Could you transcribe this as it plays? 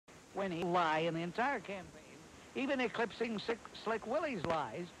when he lied in the entire campaign, even eclipsing Slick Willie's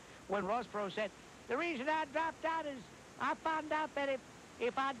lies, when Ross Perot said, the reason I dropped out is I found out that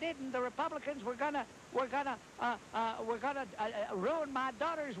if I didn't, the Republicans were gonna ruin my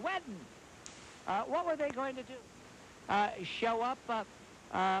daughter's wedding. What were they going to do? Show up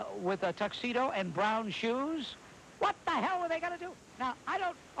with a tuxedo and brown shoes? What the hell were they going to do? Now, I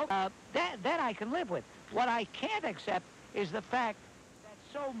don't... that I can live with. What I can't accept is the fact that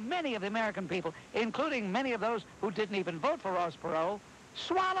so many of the American people, including many of those who didn't even vote for Ross Perot,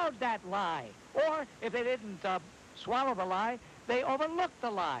 swallowed that lie. Or, if they didn't swallow the lie, they overlooked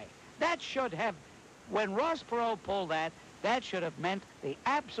the lie. That should have... When Ross Perot pulled that, that should have meant the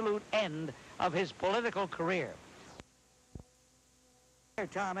absolute end of his political career.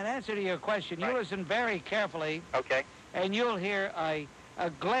 Tom, in answer to your question, you listen very carefully. Okay. And you'll hear a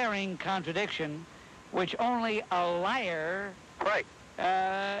glaring contradiction, which only a liar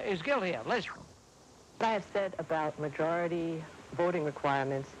is guilty of. Listen. What I have said about majority voting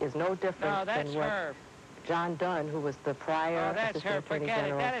requirements is no different than what John Dunn, who was the prior Assistant Attorney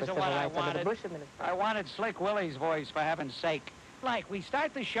General for Civil Rights under the Bush administration. I wanted Slick Willie's voice, for heaven's sake. Like, we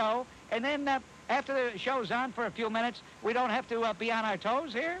start the show, and then after the show's on for a few minutes, we don't have to be on our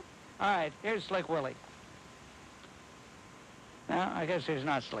toes here? All right, here's Slick Willie. No, I guess he's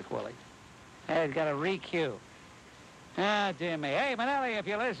not Slick Willie. He's got a re-cue. Ah, dear me. Hey, Manelli, if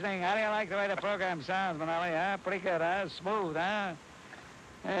you're listening, how do you like the way the program sounds, Manelli? Huh? Pretty good, huh? Smooth, huh?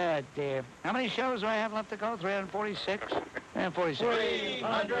 Ah, dear. How many shows do I have left to go? 346?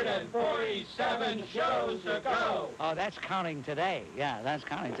 347 shows to go. Oh, that's counting today. Yeah, that's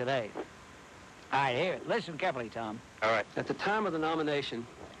counting today. All right, here. Listen carefully, Tom. All right. At the time of the nomination,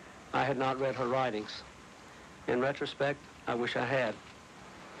 I had not read her writings. In retrospect, I wish I had.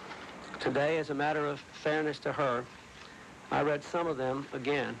 Today, as a matter of fairness to her, I read some of them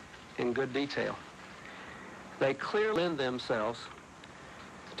again in good detail. They clearly lend themselves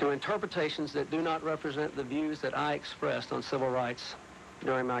to interpretations that do not represent the views that I expressed on civil rights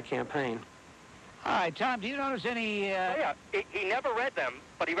during my campaign. All right, Tom, do you notice any... Yeah, he never read them,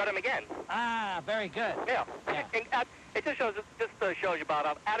 but he read them again. Ah, very good. Yeah. It just shows you about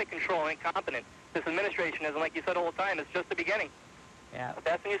how out of control and incompetent this administration is, and like you said all the time, it's just the beginning. Yeah.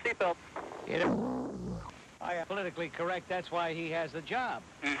 Fasten your seatbelts. You know, politically correct, that's why he has the job.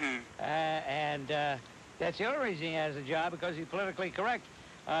 Mm-hmm. And that's the only reason he has the job, because he's politically correct.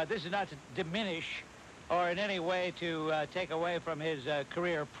 This is not to diminish or in any way to take away from his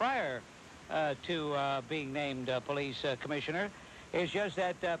career prior to being named police commissioner. It's just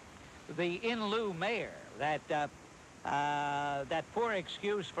that the in lieu mayor, that poor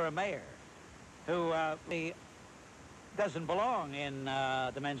excuse for a mayor who he doesn't belong in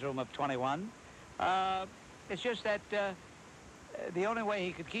the men's room of 21. It's just that the only way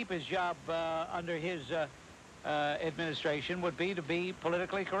he could keep his job under his administration would be to be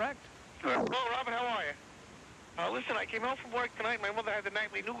politically correct. Hello, Robert, how are you? Listen, I came home from work tonight. My mother had the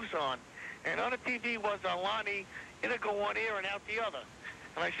nightly news on. And on the TV was Lani, in go one ear and out the other.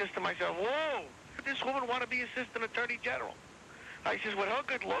 And I says to myself, whoa, does this woman want to be Assistant Attorney General? I says, with her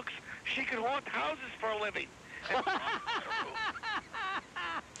good looks, she can haunt houses for a living.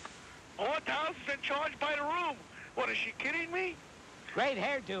 Haunt houses and charge by the room. What, is she kidding me? Great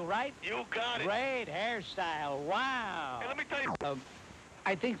hairdo, right? You got it. Great hairstyle. Wow. Hey, let me tell you.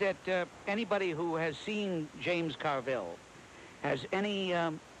 I think that anybody who has seen James Carville, has any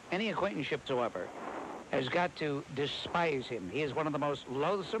acquaintanceship whatsoever, has got to despise him. He is one of the most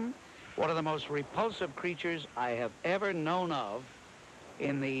loathsome, one of the most repulsive creatures I have ever known of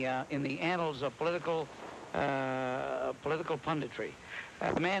in the annals of political punditry.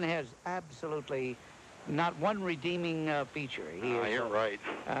 The man has absolutely not one redeeming feature. You're right.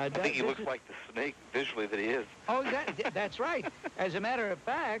 I think he looks like the snake visually that he is. Oh, that's right. As a matter of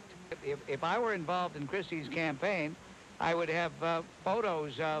fact, if I were involved in Christie's campaign, I would have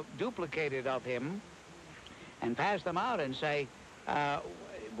photos duplicated of him and pass them out and say,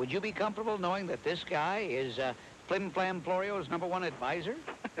 would you be comfortable knowing that this guy is Flim Flam Florio's #1 advisor?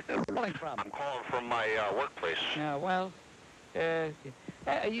 Where are you calling from? I'm calling from my workplace. Well,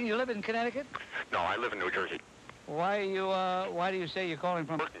 you live in Connecticut? No, I live in New Jersey. Why do you say you're calling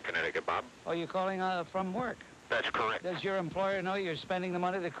from... Work in Connecticut, Bob. Oh, you're calling from work? That's correct. Does your employer know you're spending the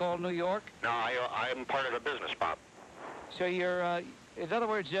money to call New York? No, I'm part of the business, Bob. So you're, in other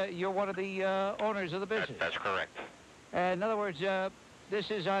words, you're one of the owners of the business? That's correct. In other words, this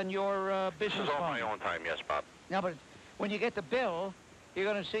is on your business phone? This is on my own time, yes, Bob. No, but when you get the bill, you're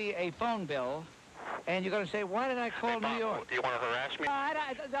going to see a phone bill, and you're going to say, why did I call New York? Do you want to harass me?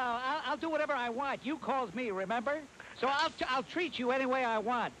 No, I'll do whatever I want. You called me, remember? So I'll treat you any way I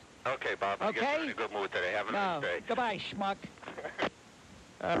want. Okay, Bob. Okay? I guess we're in a good mood today. Have a nice day. Goodbye, schmuck.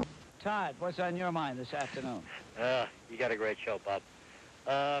 Todd, what's on your mind this afternoon? You got a great show,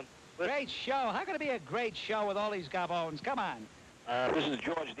 Bob. Great show. How can it be a great show with all these gavons? Come on. This is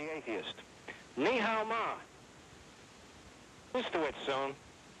George the Atheist. Ni hao ma. Listen to it soon.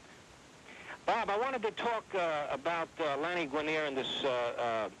 Bob, I wanted to talk about Lani Guinier and this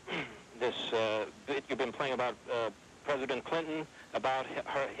bit you've been playing about President Clinton, about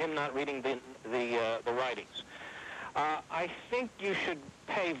him not reading the writings. I think you should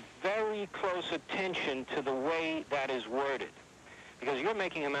pay very close attention to the way that is worded, because you're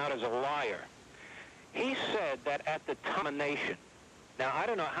making him out as a liar. He said that at the nomination, now I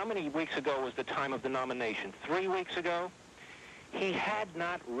don't know how many weeks ago was the time of the nomination, 3 weeks ago? He had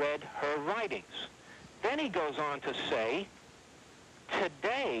not read her writings. Then he goes on to say,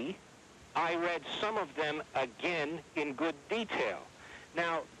 today I read some of them again in good detail.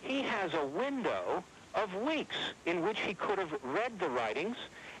 Now, he has a window of weeks in which he could have read the writings,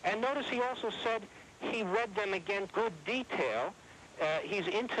 and notice he also said he read them again good detail. He's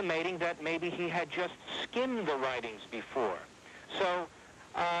intimating that maybe he had just skimmed the writings before. So,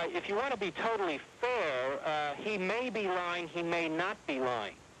 if you want to be totally fair, he may be lying, he may not be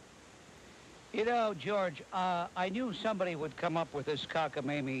lying. You know, George, I knew somebody would come up with this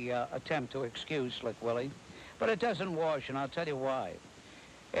cockamamie attempt to excuse Slick Willie, but it doesn't wash, and I'll tell you why.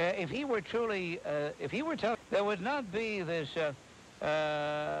 If he were truly, there would not be this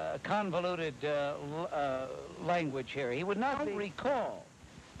convoluted language here. He would not recall.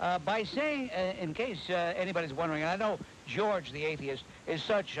 By saying, in case anybody's wondering, and I know George the Atheist is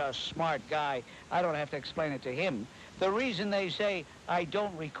such a smart guy, I don't have to explain it to him. The reason they say, I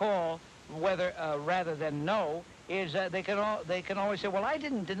don't recall, whether rather than no, is they can always say, well, I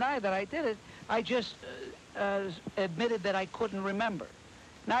didn't deny that I did it. I just admitted that I couldn't remember.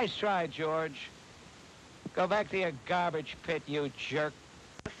 Nice try, George. Go back to your garbage pit, you jerk.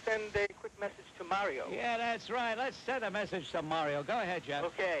 Send a quick message to Mario. Yeah, that's right. Let's send a message to Mario. Go ahead, Jeff.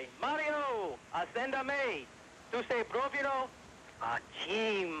 Okay. Mario, ascendame. Tu sei proprio?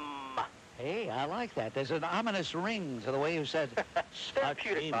 Achim. Hey, I like that. There's an ominous ring to the way you said.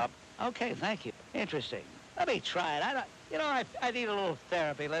 Therapeutic, Bob. Okay, thank you. Interesting. Let me try it. I need a little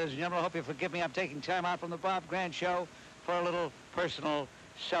therapy, ladies and gentlemen. I hope you forgive me. I'm taking time out from the Bob Grant Show for a little personal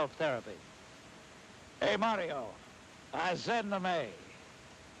self-therapy. Hey, Mario, ascendame.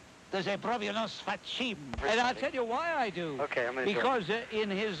 There's a provinos facim. And I'll tell you why I do. Okay, I'm going to Because in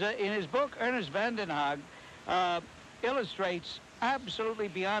his book, Ernest van den Haag illustrates absolutely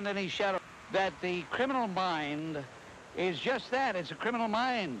beyond any shadow that the criminal mind is just that. It's a criminal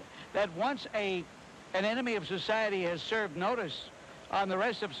mind. That once an enemy of society has served notice on the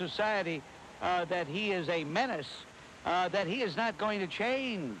rest of society that he is a menace, that he is not going to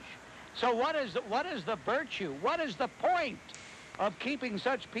change. So what is the virtue? What is the point of keeping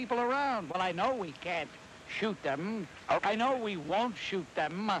such people around? Well, I know we can't shoot them. Okay. I know we won't shoot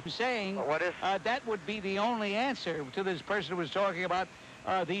them. I'm saying that would be the only answer to this person who was talking about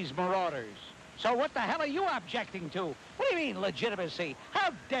these marauders. So what the hell are you objecting to? What do you mean, legitimacy?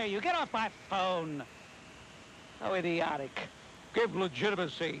 How dare you? Get off my phone. How idiotic. Give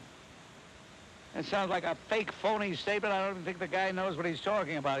legitimacy. It sounds like a fake, phony statement. I don't even think the guy knows what he's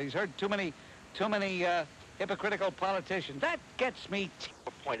talking about. He's heard too many hypocritical politicians. That gets me.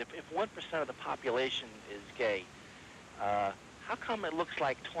 Point. If 1% of the population is gay, how come it looks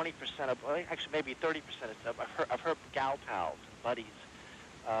like 20% of, well, actually maybe 30% of, I've heard gal pals and buddies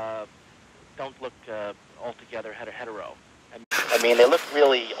don't look altogether hetero. I mean, they look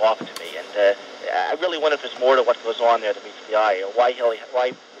really off to me, and I really wonder if there's more to what goes on there than meets the eye, or why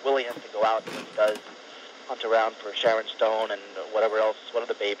Willie has to go out and he does hunt around for Sharon Stone and whatever else, what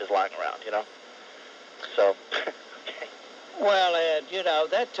other babe is lying around, you know? So, okay. Well, Ed, you know,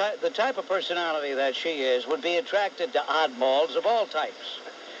 the type of personality that she is would be attracted to oddballs of all types.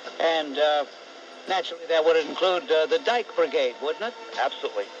 And naturally, that would include the Dyke Brigade, wouldn't it?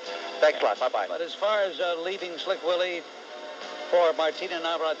 Absolutely. Thanks a lot. Bye-bye. But as far as leaving Slick Willie for Martina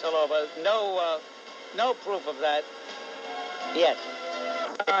Navratilova, no proof of that yet.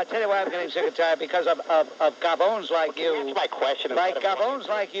 I'll tell you why I'm getting sick and tired, because of gavons like you. Answer my question. Like gavons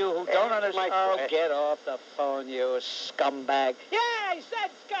like you who don't understand. Oh, get off the phone, you scumbag. Yeah, I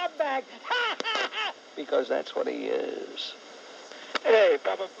said scumbag. Ha, ha, ha. Because that's what he is. Hey,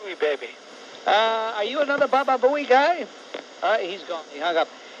 ba-ba-booey, baby. Are you another ba-ba-booey guy? He's gone. He hung up.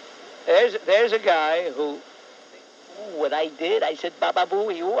 There's a guy who... What I did, I said,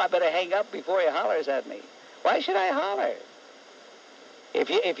 ba-ba-booey, ooh, I better hang up before he hollers at me. Why should I holler?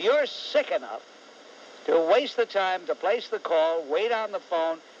 If you're sick enough to waste the time to place the call, wait on the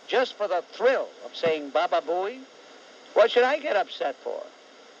phone, just for the thrill of saying ba-ba-booey, what should I get upset for?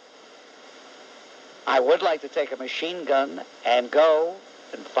 I would like to take a machine gun and go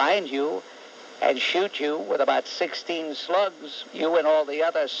and find you and shoot you with about 16 slugs, you and all the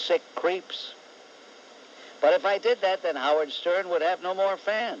other sick creeps. But if I did that, then Howard Stern would have no more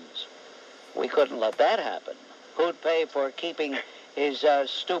fans. We couldn't let that happen. Who'd pay for keeping his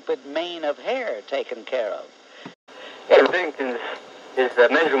stupid mane of hair taken care of? Dinkins is the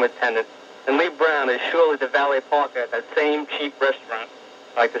men's attendant, and Lee Brown is surely the valet parker at that same cheap restaurant.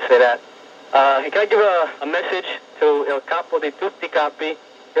 I like to say that. Can I give a message to El Capo di Tutti Capi,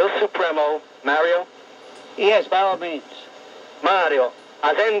 Il Supremo, Mario? Yes, by all means. Mario,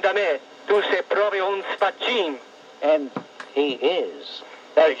 attenda me, tu sei proprio un spaccin. And he is.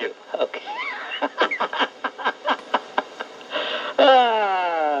 Thank you. Okay.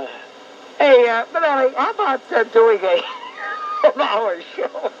 Hey, Benelli, how about doing an hour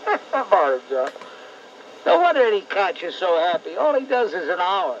show? No wonder Eddie Koch is so happy. All he does is an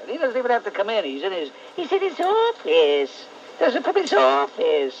hour. He doesn't even have to come in. He's in his office. Does it from his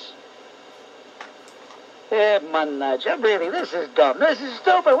office? Eh, manage. Really, this is dumb. This is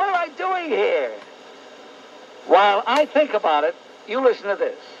stupid. What am I doing here? While I think about it, you listen to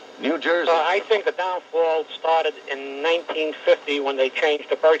this. New Jersey. I think the downfall started in 1950 when they changed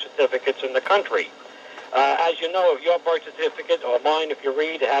the birth certificates in the country. As you know, if your birth certificate, or mine if you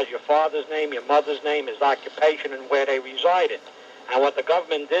read, it has your father's name, your mother's name, his occupation, and where they resided. And what the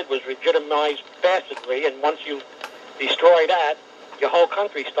government did was legitimize bastardry, and once you destroy that, your whole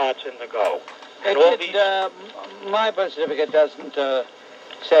country starts in the go. And my birth certificate doesn't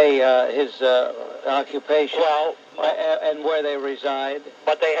say his occupation. Well, and where they reside.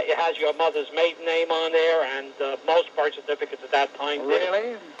 But it has your mother's maiden name on there, and most birth certificates at that time did.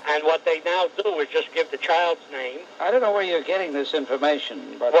 Really? And what they now do is just give the child's name. I don't know where you're getting this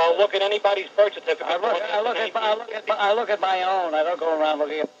information. But, well, look at anybody's birth certificate. I look at my own. I don't go around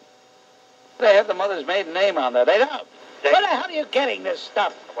looking at. They have the mother's maiden name on there. They don't. Where the hell are you getting this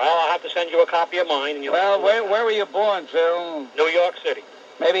stuff? Well, I'll have to send you a copy of mine. And where were you born, Phil? New York City.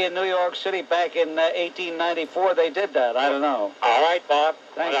 Maybe in New York City back in 1894 they did that. I don't know. All right, Bob.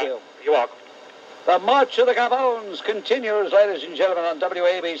 Thank you. You're welcome. The March of the Gavones continues, ladies and gentlemen, on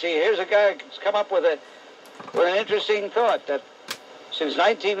WABC. Here's a guy who's come up with an interesting thought that since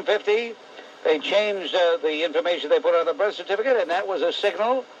 1950 they changed the information they put on the birth certificate, and that was a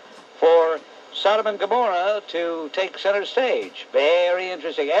signal for Sodom and Gomorrah to take center stage. Very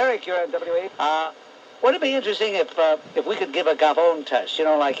interesting. Eric, you're on WABC. Wouldn't it be interesting if we could give a gavon test, you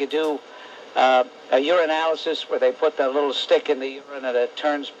know, like you do a urinalysis where they put that little stick in the urine and it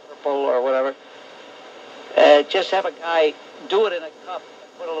turns purple or whatever? Just have a guy do it in a cup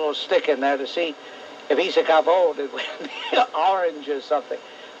and put a little stick in there to see if he's a gavon. It would be orange or something.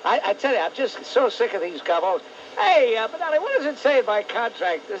 I tell you, I'm just so sick of these gavons. Hey, Benelli, what does it say in my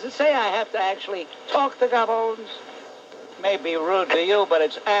contract? Does it say I have to actually talk to gavons? It may be rude to you, but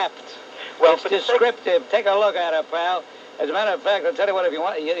it's apt. Well, it's descriptive. Take a look at her, pal. As a matter of fact, I'll tell you what, if you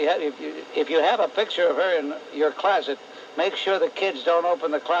want, if you have a picture of her in your closet, make sure the kids don't open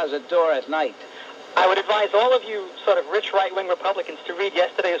the closet door at night. I would advise all of you sort of rich right-wing Republicans to read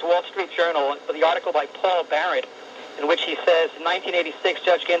yesterday's Wall Street Journal for the article by Paul Barrett, in which he says, in 1986,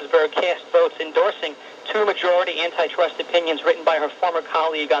 Judge Ginsburg cast votes endorsing two majority antitrust opinions written by her former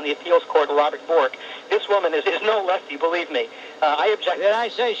colleague on the appeals court, Robert Bork. This woman is no lefty, believe me. I object. Did I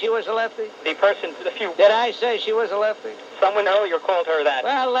say she was a lefty? The person, the few. Did I say she was a lefty? Someone earlier called her that.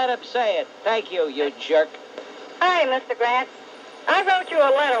 Well, let him say it. Thank you, you jerk. Hi, Mr. Grant. I wrote you a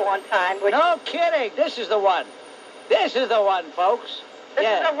letter one time. No kidding. This is the one. This is the one, folks. This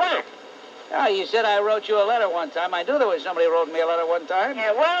is the what? Oh, you said I wrote you a letter one time. I knew there was somebody who wrote me a letter one time.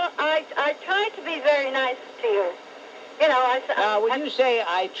 Yeah, well, I tried to be very nice to you. You know, Now, when you say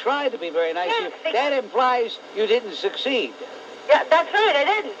I tried to be very nice to you, that implies you didn't succeed. Yeah, that's right, I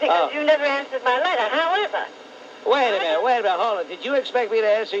didn't, because you never answered my letter. However... Wait a minute, hold on. Did you expect me to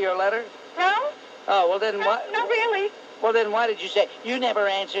answer your letter? No. Oh, well then why... Not really. Well, then why did you say, you never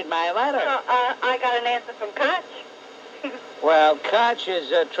answered my letter? Well, I got an answer from Koch. Well, Koch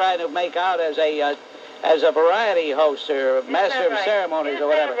is trying to make out as a variety host or master of ceremonies or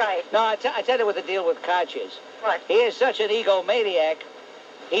whatever. Right? No, I tell you what the deal with Koch is. What? He is such an egomaniac.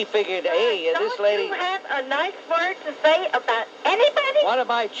 He figured, hey, this lady... Don't you have a nice word to say about anybody? One of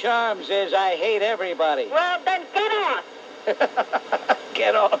my charms is I hate everybody. Well, then get off.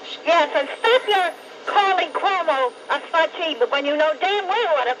 Get off. Yes, and stop your calling Cuomo a spachin when you know damn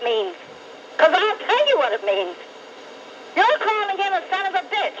well what it means. Because I'll tell you what it means. You're calling him a son of a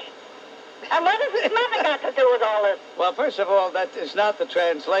bitch. And what has his mother got to do with all this? Well, first of all, that is not the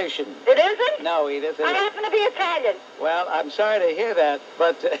translation. It isn't? No, Edith. I happen to be Italian. Well, I'm sorry to hear that,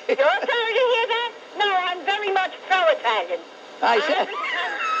 but... You're sorry to hear that? No, I'm very much pro-Italian. I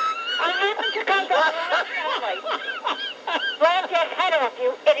happen to come from a large family. Blast your head off,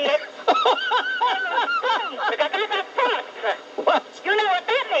 you idiot. Because I got thoughts. What? You know what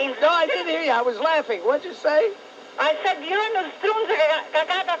that means? No, I didn't hear you. I was laughing. What'd you say? I said, you're no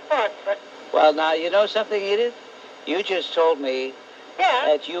thoughts. Well, now, you know something, Edith? You just told me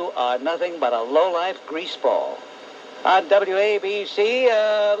that you are nothing but a low-life greaseball. On WABC,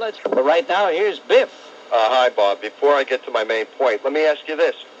 but right now, here's Biff. Hi, Bob. Before I get to my main point, let me ask you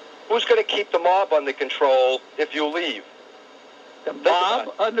this. Who's going to keep the mob under control if you leave? The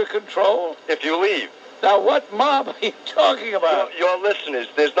mob under control? If you leave. Now, what mob are you talking about? Your listeners,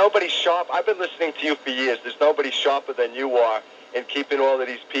 there's nobody sharp. I've been listening to you for years. There's nobody sharper than you are in keeping all of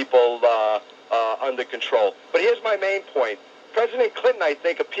these people under control. But here's my main point. President Clinton, I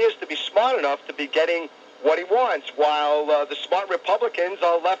think, appears to be smart enough to be getting what he wants, while the smart Republicans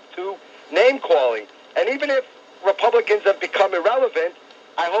are left to name-calling. And even if Republicans have become irrelevant,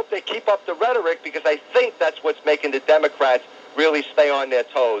 I hope they keep up the rhetoric, because I think that's what's making the Democrats really stay on their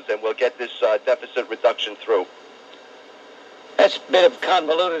toes, and we'll get this deficit reduction through. That's a bit of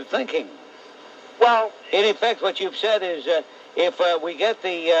convoluted thinking. Well, in effect, what you've said is if we get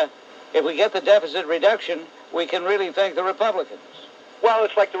the deficit reduction, we can really thank the Republicans. Well,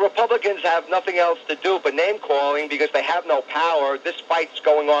 it's like the Republicans have nothing else to do but name-calling because they have no power. This fight's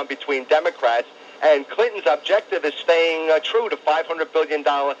going on between Democrats, and Clinton's objective is staying true to $500 billion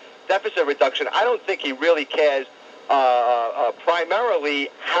deficit reduction. I don't think he really cares primarily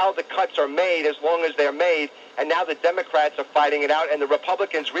how the cuts are made, as long as they're made, and now the Democrats are fighting it out, and the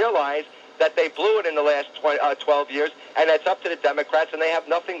Republicans realize that they blew it in the last 12 years, and it's up to the Democrats, and they have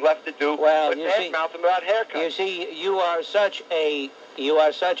nothing left to do but mouth them about haircuts. You see, you are such a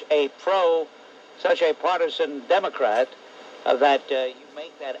partisan Democrat that you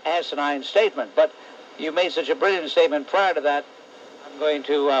make that asinine statement. But you made such a brilliant statement prior to that, I'm going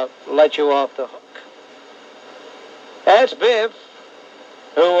to let you off the hook. That's Biff,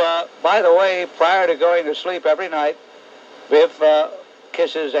 who, by the way, prior to going to sleep every night, Biff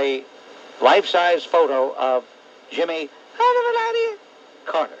kisses a life-size photo of Jimmy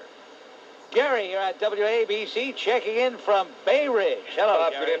Carter. Gary, you're at WABC, checking in from Bay Ridge. Hello,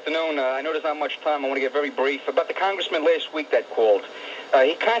 Bob, good afternoon. I know there's not much time. I want to get very brief. About the congressman last week that called.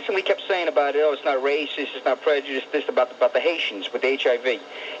 He constantly kept saying about, it's not racist, it's not prejudice, this about the Haitians with HIV.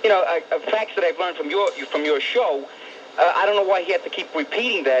 You know, facts that I've learned from your show, I don't know why he had to keep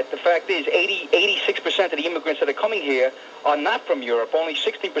repeating that. The fact is, 86% of the immigrants that are coming here are not from Europe. Only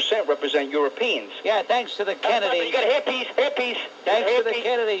 16% represent Europeans. Yeah, thanks to the Kennedys. You got a hairpiece. Thanks to the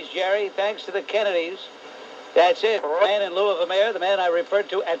Kennedys, Jerry. Thanks to the Kennedys. That's it. The man in lieu of a mayor, the man I referred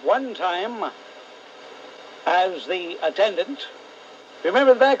to at one time as the attendant.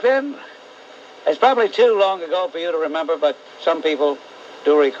 Remember back then? It's probably too long ago for you to remember, but some people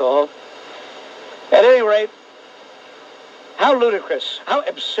do recall. At any rate, how ludicrous, how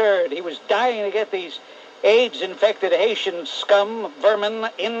absurd. He was dying to get these AIDS-infected Haitian scum, vermin,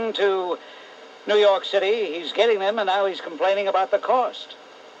 into New York City. He's getting them, and now he's complaining about the cost.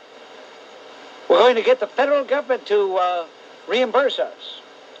 We're going to get the federal government to reimburse us,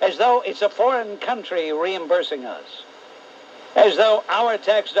 as though it's a foreign country reimbursing us, as though our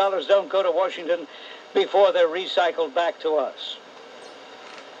tax dollars don't go to Washington before they're recycled back to us.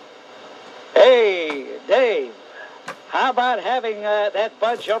 Hey, Dave. How about having that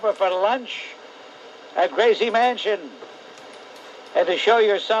bunch over for lunch at Gracie Mansion? And to show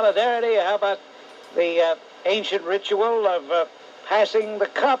your solidarity, how about the ancient ritual of passing the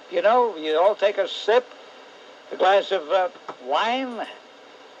cup? You know, you all take a sip, a glass of wine.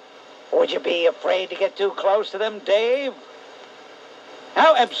 Would you be afraid to get too close to them, Dave?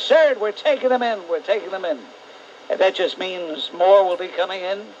 How absurd. We're taking them in. We're taking them in. And that just means more will be coming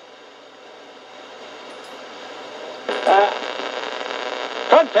in.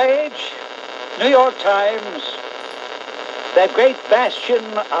 Front page, New York Times, that great bastion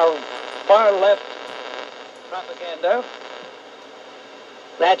of far-left propaganda,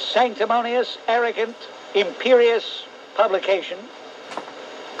 that sanctimonious, arrogant, imperious publication.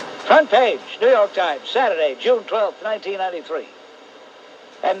 Front page, New York Times, Saturday, June 12th, 1993.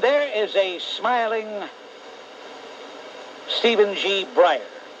 And there is a smiling Stephen G. Breyer.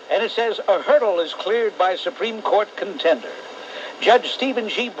 And it says, a hurdle is cleared by Supreme Court contender. Judge Stephen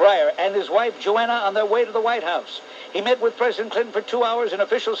G. Breyer and his wife Joanna on their way to the White House. He met with President Clinton for 2 hours, and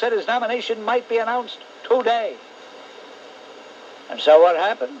officials said his nomination might be announced today. And so what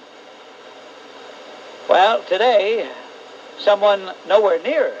happened? Well, today, someone nowhere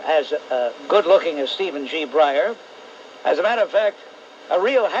near as good-looking as Stephen G. Breyer, as a matter of fact, a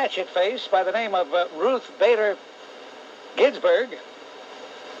real hatchet face by the name of Ruth Bader Ginsburg,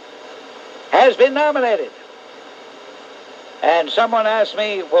 has been nominated. And someone asked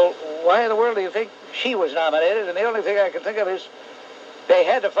me, well, why in the world do you think she was nominated? And the only thing I can think of is they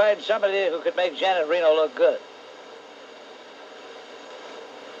had to find somebody who could make Janet Reno look good.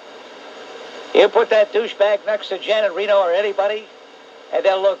 You put that douchebag next to Janet Reno or anybody, and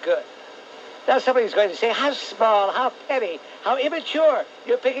they'll look good. Now somebody's going to say, how small, how petty, how immature.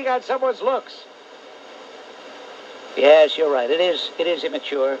 You're picking on someone's looks. Yes, you're right. It is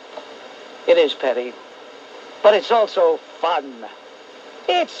immature. It is petty. But it's also fun.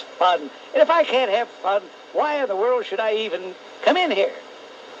 It's fun. And if I can't have fun, why in the world should I even come in here?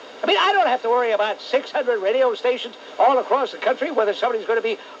 I mean, I don't have to worry about 600 radio stations all across the country, whether somebody's going to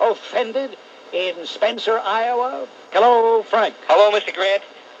be offended in Spencer, Iowa. Hello, Frank. Hello, Mr. Grant.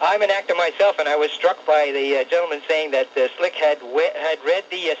 I'm an actor myself, and I was struck by the gentleman saying that Slick had read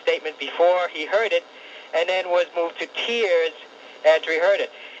the statement before he heard it, and then was moved to tears after he heard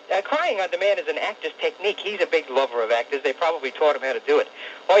it. Crying on demand is an actor's technique. He's a big lover of actors. They probably taught him how to do it.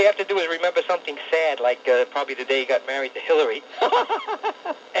 All you have to do is remember something sad, like probably the day he got married to Hillary,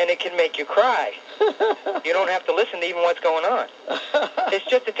 and it can make you cry. You don't have to listen to even what's going on. It's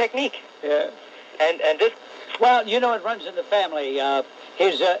just a technique. Yeah. And this... Well, you know, it runs in the family.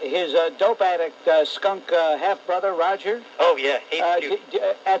 His dope addict skunk half-brother, Roger. Oh, yeah.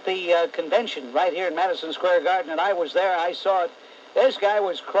 At the convention right here in Madison Square Garden, and I was there. I saw it. This guy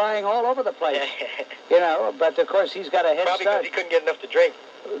was crying all over the place, you know, but of course he's got a head probably start. Probably because he couldn't get enough to drink.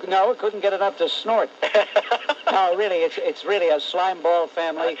 No, couldn't get enough to snort. No, really, it's really a slime ball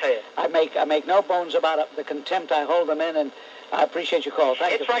family. I make no bones about it, the contempt I hold them in, and I appreciate your call.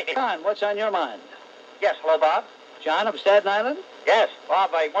 Thank you. It's frightening. John, what's on your mind? Yes, hello, Bob. John of Staten Island? Yes,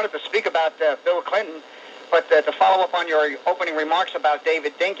 Bob, I wanted to speak about Bill Clinton, but to follow up on your opening remarks about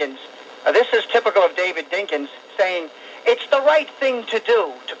David Dinkins, this is typical of David Dinkins saying, it's the right thing to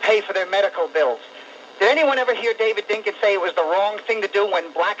do to pay for their medical bills. Did anyone ever hear David Dinkins say it was the wrong thing to do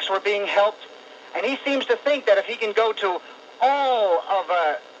when blacks were being helped? And he seems to think that if he can go to all of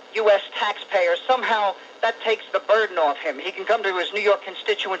U.S. taxpayers, somehow that takes the burden off him. He can come to his New York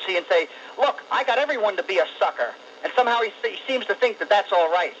constituency and say, look, I got everyone to be a sucker. And somehow he seems to think that that's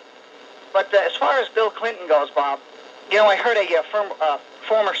all right. But as far as Bill Clinton goes, Bob, you know, I heard a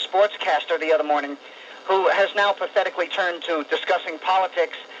former sportscaster the other morning who has now pathetically turned to discussing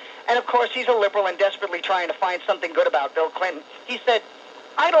politics. And, of course, he's a liberal and desperately trying to find something good about Bill Clinton. He said,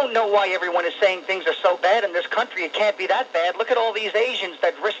 I don't know why everyone is saying things are so bad in this country. It can't be that bad. Look at all these Asians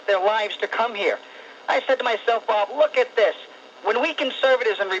that risked their lives to come here. I said to myself, Bob, look at this. When we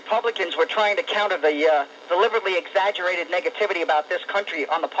conservatives and Republicans were trying to counter the deliberately exaggerated negativity about this country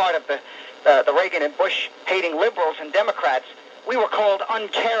on the part of the Reagan and Bush-hating liberals and Democrats, we were called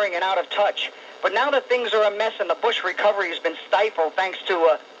uncaring and out of touch. But now that things are a mess and the Bush recovery has been stifled thanks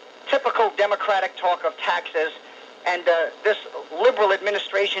to typical Democratic talk of taxes and this liberal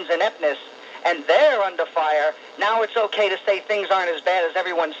administration's ineptness, and they're under fire, now it's okay to say things aren't as bad as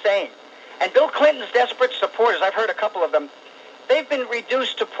everyone's saying. And Bill Clinton's desperate supporters, I've heard a couple of them, they've been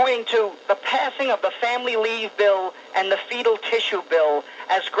reduced to pointing to the passing of the family leave bill and the fetal tissue bill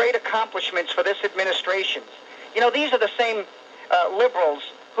as great accomplishments for this administration. You know, these are the same liberals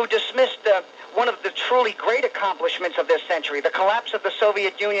who dismissed one of the truly great accomplishments of this century, the collapse of the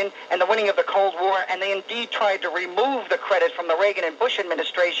Soviet Union and the winning of the Cold War, and they indeed tried to remove the credit from the Reagan and Bush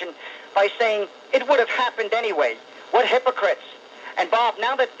administration by saying it would have happened anyway. What hypocrites. And Bob,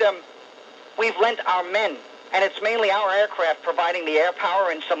 now that we've lent our men, and it's mainly our aircraft providing the air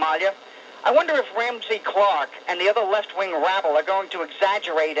power in Somalia, I wonder if Ramsey Clark and the other left-wing rabble are going to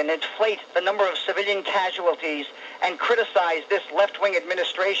exaggerate and inflate the number of civilian casualties and criticize this left-wing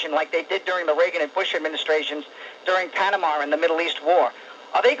administration like they did during the Reagan and Bush administrations during Panama and the Middle East War.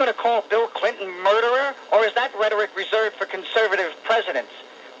 Are they going to call Bill Clinton murderer, or is that rhetoric reserved for conservative presidents?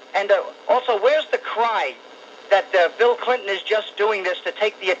 And also, where's the cry that Bill Clinton is just doing this to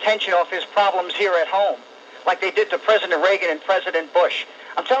take the attention off his problems here at home, like they did to President Reagan and President Bush?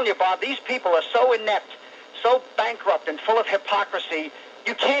 I'm telling you, Bob, these people are so inept, so bankrupt and full of hypocrisy,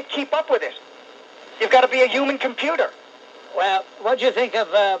 you can't keep up with it. You've got to be a human computer. Well, what'd you think of,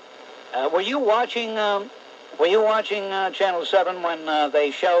 were you watching Channel 7 when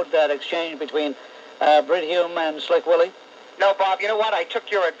they showed that exchange between Brit Hume and Slick Willie? No, Bob, you know what? I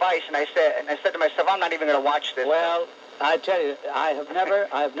took your advice and I said to myself, I'm not even going to watch this. Well, I tell you,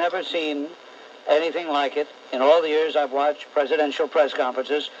 I've never seen anything like it in all the years I've watched presidential press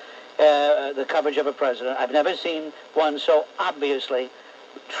conferences. the coverage of a president. I've never seen one so obviously,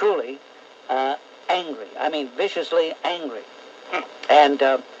 truly angry. I mean, viciously angry. And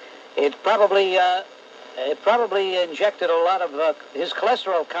it probably injected a lot of, his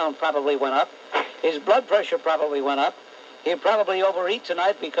cholesterol count probably went up. His blood pressure probably went up. He'll probably overeat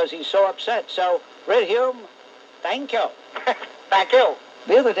tonight because he's so upset. So, Brit Hume, thank you. Thank you.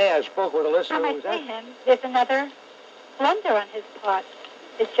 The other day I spoke with a listener Time who I was... see him, there's another blunder on his part.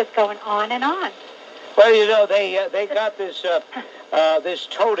 It's just going on and on. Well, you know, they got this this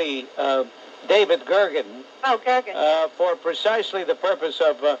toady, David Gergen. Oh, Gergen. For precisely the purpose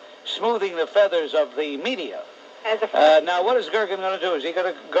of smoothing the feathers of the media. Now, what is Gergen going to do? Is he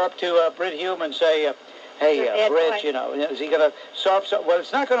going to go up to Brit Hume and say, hey, Brit, you know, is he going to soft... Well,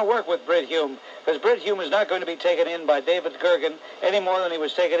 it's not going to work with Brit Hume, because Brit Hume is not going to be taken in by David Gergen any more than he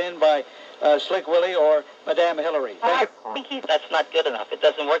was taken in by Slick Willie or Madame Hillary. That's not good enough. It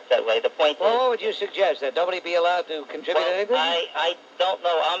doesn't work that way. The point is... What would you suggest? That nobody be allowed to contribute anything? I don't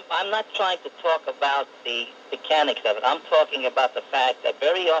know. I'm not trying to talk about the mechanics of it. I'm talking about the fact that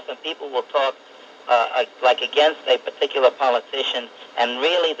very often people will talk like against a particular politician, and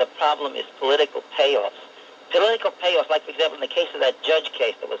really the problem is political payoffs. Political payoffs, like, for example, in the case of that judge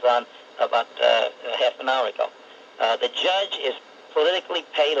case that was on about half an hour ago. The judge is politically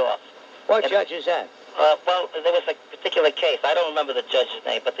paid off. What judge is that? Well, there was a particular case. I don't remember the judge's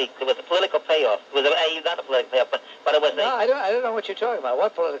name, but there was a political payoff. It was not a political payoff, but it was No, I don't know what you're talking about.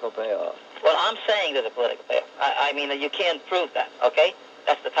 What political payoff? Well, I'm saying there's a political payoff. I mean, you can't prove that, okay?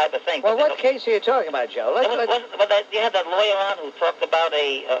 That's the type of thing. Well, what case are you talking about, Joe? You had that lawyer on who talked about or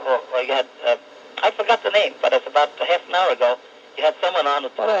you had, I forgot the name, but it's about half an hour ago. You had someone on who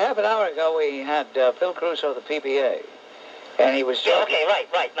talked... Well, half an hour ago we had Phil Caruso of the PPA, and he was... Yeah, okay,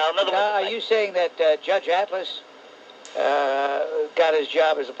 right. Now, another one... Are you saying that Judge Atlas got his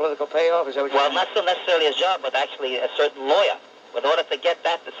job as a political payoff? Is that what you're saying? Not so necessarily his job, but actually a certain lawyer. In order to get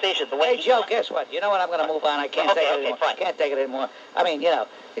that decision, the way... Hey, Joe, guess what? You know what? I'm going to move on. I can't take it anymore. Fine. Can't take it anymore. I mean, you know,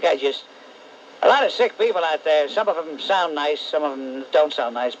 the guy just... A lot of sick people out there. Some of them sound nice. Some of them don't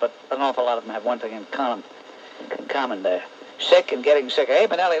sound nice, but an awful lot of them have one thing in common there. Sick and getting sicker. Hey,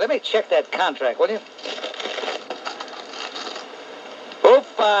 Manelli, let me check that contract, will you?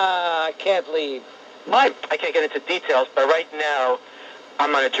 Oof, I can't leave. Mike? I can't get into details, but right now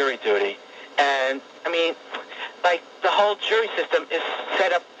I'm on a jury duty. And, I mean, like, the whole jury system is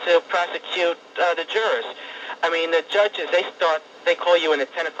set up to prosecute the jurors. I mean, the judges, they call you in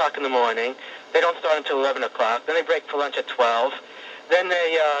at 10 o'clock in the morning. They don't start until 11 o'clock. Then they break for lunch at 12. Then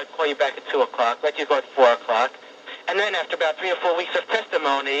they call you back at 2 o'clock, let you go at 4 o'clock. And then after about 3 or 4 weeks of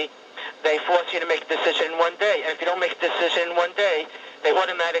testimony, they force you to make a decision in one day. And if you don't make a decision in one day, they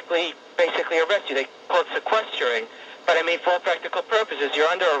automatically basically arrest you. They call it sequestering. But, I mean, for all practical purposes, you're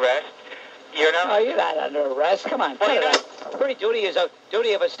under arrest. You're not... No, you're not under arrest. Come on. Jury duty is a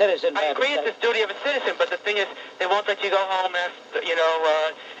duty of a citizen. I agree it's the duty of a citizen, but the thing is, they won't let you go home after,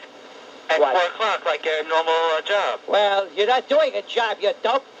 at 4 o'clock like a normal job. Well, you're not doing a job, you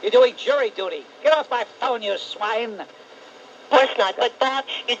dope. You're doing jury duty. Get off my phone, you swine. Of course not. But, Bob,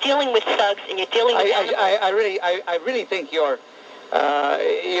 you're dealing with thugs, and you're dealing with... I really think you're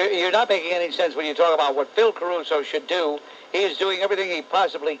not making any sense when you talk about what Phil Caruso should do. He is doing everything he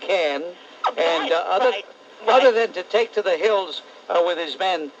possibly can. And other than to take to the hills with his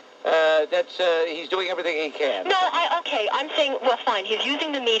men, he's doing everything he can. No, okay, I'm saying, well, fine, he's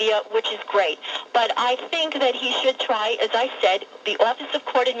using the media, which is great, but I think that he should try, as I said, the Office of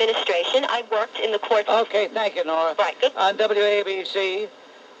Court Administration. I worked in the courts. Okay, thank you, Nora. Right, good. On WABC,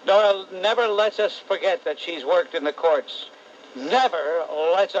 Nora never lets us forget that she's worked in the courts. Never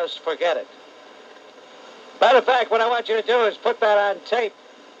lets us forget it. Matter of fact, what I want you to do is put that on tape.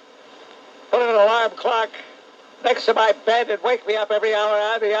 Put an alarm clock next to my bed and wake me up every hour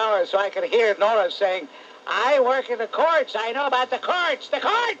on the hour so I can hear Nora saying, I work in the courts. I know about the courts. The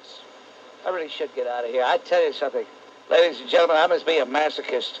courts! I really should get out of here. I tell you something. Ladies and gentlemen, I must be a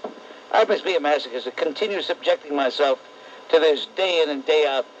masochist. I must be a masochist to continue subjecting myself to this day in and day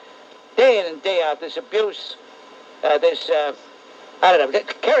out, this abuse, I don't know.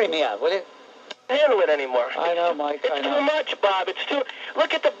 Carry me out, will you? Handle it anymore. I know, Mike. It's too much, Bob. It's too...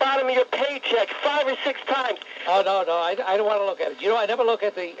 Look at the bottom of your paycheck 5 or 6 times. Oh, no. I don't want to look at it. You know, I never look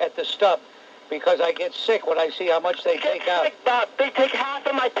at the stub because I get sick when I see how much they take out. Sick, Bob. They take half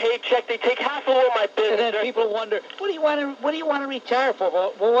of my paycheck. They take half of all my business. And then people wonder, what do you want to retire for?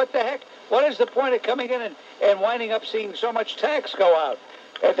 Well, what the heck? What is the point of coming in and winding up seeing so much tax go out?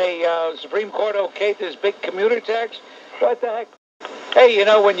 And the Supreme Court okayed this big commuter tax? What the heck? Hey, you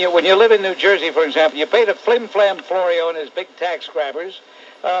know, when you live in New Jersey, for example, you pay the flim-flam Florio and his big tax grabbers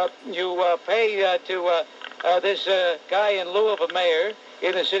You pay to this guy in lieu of a mayor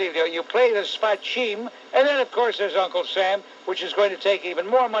in the city of New York. You play the Spachim, and then, of course, there's Uncle Sam, which is going to take even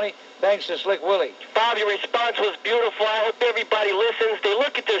more money thanks to Slick Willie. Bob, your response was beautiful. I hope everybody listens. They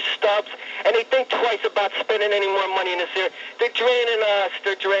look at their stubs, and they think twice about spending any more money in this area. They're draining us.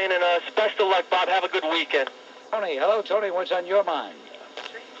 They're draining us. Best of luck, Bob. Have a good weekend. Tony, hello, Tony. What's on your mind?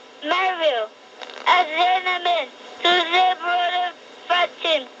 Mario, a gentleman to the brother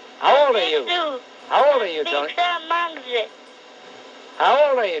Fatim. How old are you? How old are you, Tony? How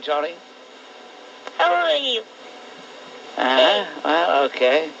old are you, Tony? How old are you? Well,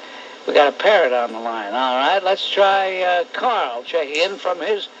 okay. We got a parrot on the line. All right, let's try Carl checking in from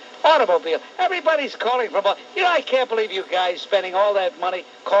his automobile. Everybody's calling from... You know, I can't believe you guys spending all that money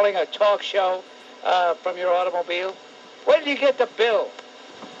calling a talk show from your automobile. Where did you get the bill?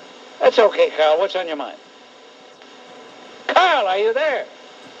 That's okay, Carl. What's on your mind? Carl, are you there?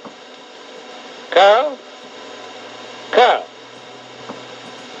 Carl? Carl?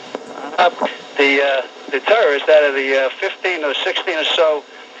 The terrorists out of the 15 or 16 or so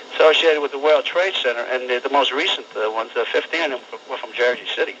associated with the World Trade Center, and the most recent ones, 15 of them were from Jersey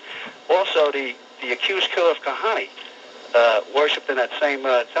City. Also, the accused killer of Kahani worshipped in that same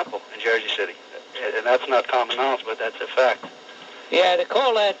temple in Jersey City. And that's not common knowledge, but that's a fact. Yeah, to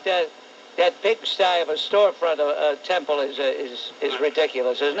call that pigsty of a storefront a temple is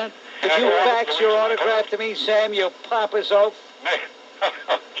ridiculous, isn't it? Did you fax your autograph to me, Sam, you pompous oaf?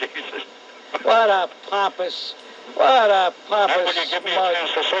 Oh, Jesus. What a pompous Now, would you give me a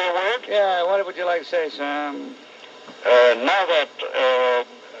chance to say a word? Yeah, what would you like to say, Sam? Now that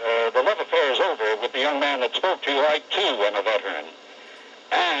the love affair is over with the young man that spoke to you, I, too, am a veteran.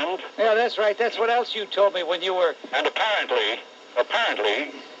 And... Yeah, that's right. That's what else you told me when you were... And apparently,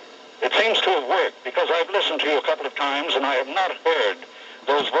 it seems to have worked, because I've listened to you a couple of times, and I have not heard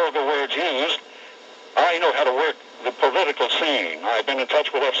those vulgar words used. I know how to work the political scene. I've been in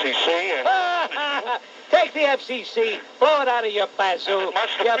touch with FCC, and... Take the FCC, blow it out of your bazoo. You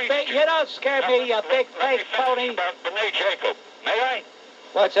don't scare me, you big fake phony. About B'nai Jacob. May I?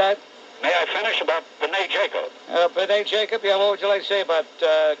 What's that? May I finish about B'nai Jacob? B'nai Jacob? Yeah, what would you like to say about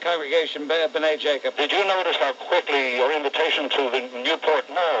Congregation B'nai Jacob? Did you notice how quickly your invitation to the Newport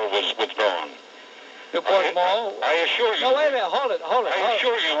Mall was withdrawn? Newport Mall? I assure you. No, wait a minute. Hold it. I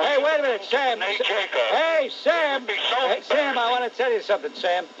assure you. Hey, wait a minute, Sam. B'nai Jacob. Hey, Sam. Hey, Sam, I want to tell you something,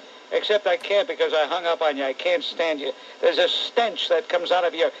 Sam. Except I can't because I hung up on you. I can't stand you. There's a stench that comes out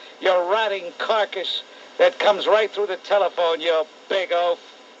of your rotting carcass that comes right through the telephone, you big oaf.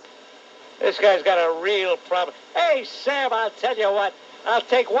 This guy's got a real problem. Hey, Sam, I'll tell you what. I'll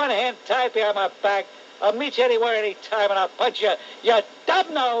take one hand tied behind my back. I'll meet you anywhere, anytime, and I'll punch your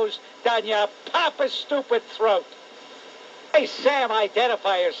dumb nose down your pompous, stupid throat. Hey, Sam,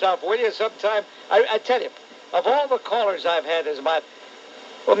 identify yourself, will you, sometime? I tell you, of all the callers I've had, there's about...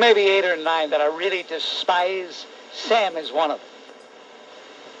 Well, maybe 8 or 9 that I really despise. Sam is one of them.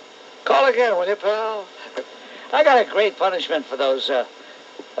 Call again, will you, pal? I got a great punishment for those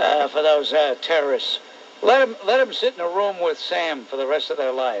terrorists. Let them sit in a room with Sam for the rest of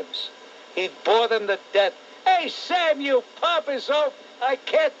their lives. He'd bore them to death. Hey, Sam, you pompous oaf! I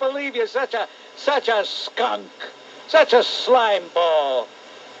can't believe you're such a skunk, such a slime ball.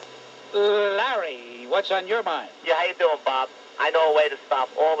 Larry, what's on your mind? Yeah, how you doing, Bob? I know a way to stop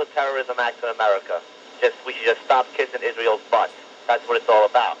all the terrorism acts in America. We should just stop kissing Israel's butts. That's what it's all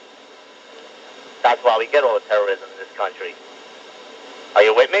about. That's why we get all the terrorism in this country. Are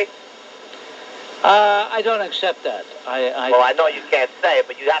you with me? I don't accept that. Well, I know you can't say it,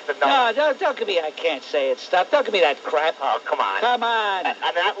 but you have to know. No, don't give me I can't say it stuff. Don't give me that crap. Oh, come on. Come on. And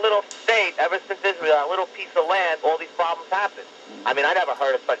that little state, ever since Israel, that little piece of land, all these problems happened. I mean, I never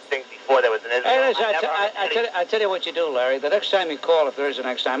heard of such things before there was an Israel. Hey, listen, I tell you what you do, Larry. The next time you call, if there is a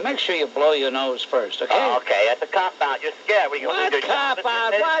next time, make sure you blow your nose first, okay? Oh, okay. That's a cop-out. You're scared. What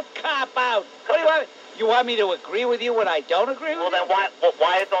cop-out? What cop-out? What do you want? You want me to agree with you when I don't agree with you? Well, then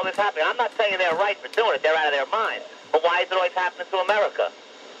why is all this happening? I'm not saying they're right for doing it. They're out of their minds. But why is it always happening to America?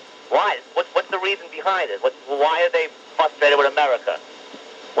 Why? What's the reason behind it? Why are they frustrated with America?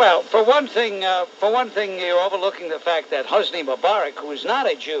 Well, for one thing, you're overlooking the fact that Hosni Mubarak, who is not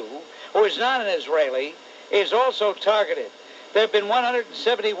a Jew, who is not an Israeli, is also targeted. There have been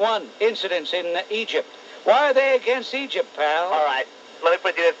 171 incidents in Egypt. Why are they against Egypt, pal? All right. Let me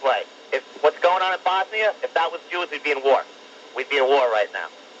put it this way. If what's going on in Bosnia, if that was Jews, we'd be in war. We'd be in war right now.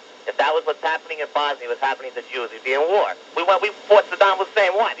 If that was what's happening in Bosnia, what's happening to Jews, we'd be in war. We fought Saddam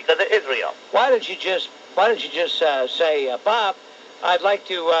Hussein. Why? Because of Israel. Why did you just say, Bob, I'd like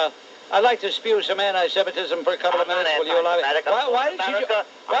to I'd like to spew some anti-Semitism for a couple of minutes. Will you allow me?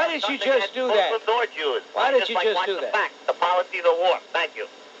 Why did you just do that? Why did you just do that? The policies of war. Thank you.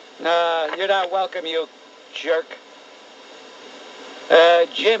 You're not welcome, you jerk.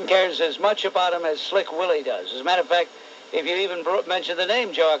 Jim cares as much about him as Slick Willie does. As a matter of fact, if you even mention the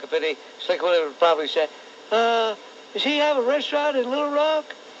name Joe Acapiti, Slick Willie would probably say, does he have a restaurant in Little Rock?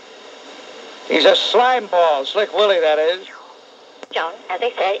 He's a slime ball, Slick Willie, that is. Joan, as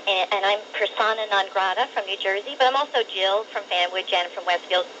I said, and I'm persona non grata from New Jersey, but I'm also Jill from Fanwood, Jen from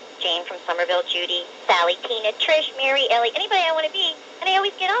Westfield, Jane from Somerville, Judy, Sally, Tina, Trish, Mary, Ellie, anybody I want to be, and I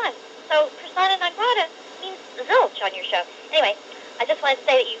always get on. So persona non grata means zilch on your show. Anyway, I just want to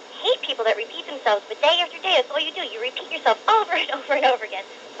say that you hate people that repeat themselves, but day after day, that's all you do. You repeat yourself over and over and over again.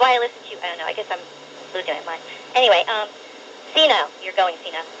 That's why I listen to you. I don't know. I guess I'm losing my mind. Anyway, senile. You're going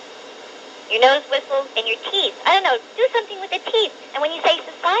senile. Your nose whistles and your teeth. I don't know. Do something with the teeth. And when you say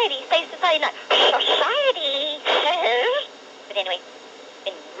society, not society. But anyway, it's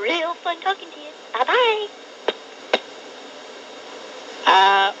been real fun talking to you. Bye-bye.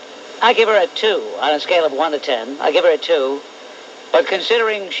 I give her a 2 on a scale of 1 to 10. I give her a 2. But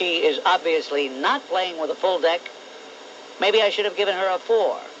considering she is obviously not playing with a full deck, maybe I should have given her a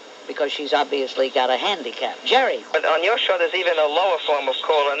 4. Because she's obviously got a handicap. Jerry. But on your show, there's even a lower form of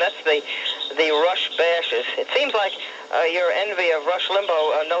caller, and that's the Rush bashers. It seems like your envy of Rush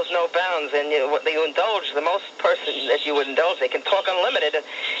Limbaugh knows no bounds, and you indulge. The most person that you would indulge, they can talk unlimited,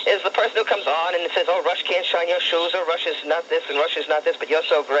 is the person who comes on and says, oh, Rush can't shine your shoes, or Rush is not this, and Rush is not this, but you're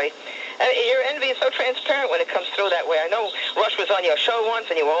so great. Your envy is so transparent when it comes through that way. I know Rush was on your show once,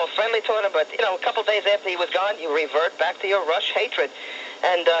 and you were all friendly to him, but, a couple days after he was gone, you revert back to your Rush hatred.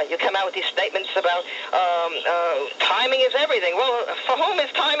 And you come out with these statements about timing is everything. Well, for whom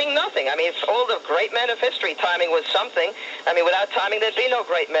is timing nothing? I mean, for all the great men of history, timing was something. I mean, without timing, there'd be no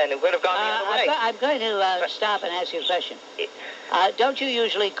great men who would have gone the other way. I'm going to stop and ask you a question. Don't you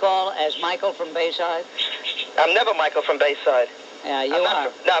usually call as Michael from Bayside? I'm never Michael from Bayside. Yeah, you are.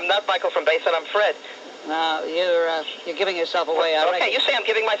 No, I'm not Michael from Bayside. I'm Fred. No, you're giving yourself away. Okay, you say I'm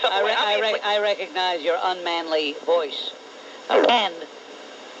giving myself away. I recognize your unmanly voice.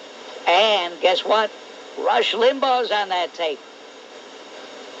 And guess what? Rush Limbaugh's on that tape.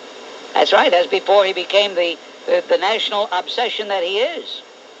 That's right. That's before he became the national obsession that he is.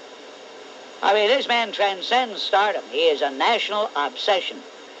 I mean, this man transcends stardom. He is a national obsession.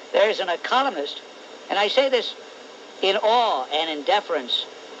 There isn't a columnist, and I say this in awe and in deference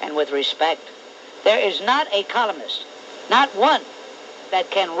and with respect. There is not a columnist, not one,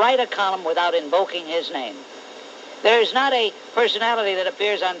 that can write a column without invoking his name. There is not a personality that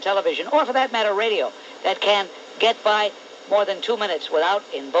appears on television, or for that matter, radio, that can get by more than 2 minutes without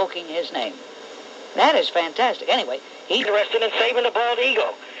invoking his name. That is fantastic. Anyway, he's interested in saving the bald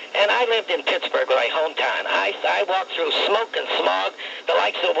eagle. And I lived in Pittsburgh, my hometown. I walked through smoke and smog, the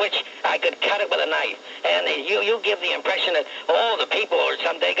likes of which I could cut it with a knife. And you give the impression that, the people are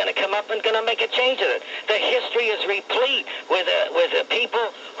someday going to come up and going to make a change of it. The history is replete with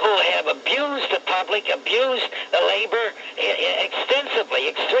people who have abused the public, abused the labor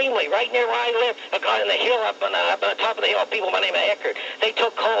extensively, extremely. Right near where I live, on the hill, up on the top of the hill, people by the name of Eckert, they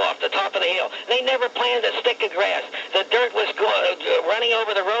took coal off the top of the hill. They never planted a stick of grass. The dirt was running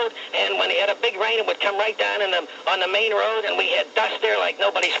over the road. And when he had a big rain, it would come right down on the main road, and we had dust there like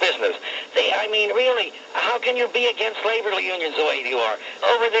nobody's business. I mean, really, how can you be against labor unions the way you are?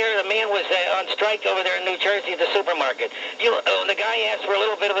 Over there, the man was on strike over there in New Jersey at the supermarket. The guy asked for a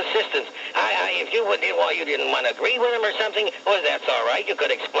little bit of assistance. If you didn't want to agree with him or something, well, that's all right. You could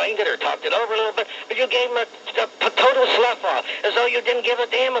have explained it or talked it over a little bit, but you gave him a total slough off, as though you didn't give a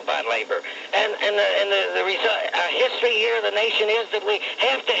damn about labor. And the result, history here of the nation is that we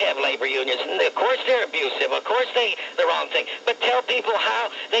have to have labor unions. And of course they're abusive. Of course they're the wrong thing. But tell people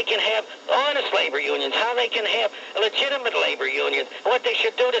how they can have honest labor unions, how they can have legitimate labor unions, what they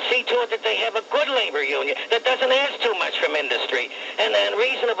should do to see to it that they have a good labor union that doesn't ask too much from industry and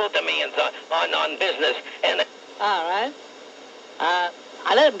reasonable demands on business. And all right.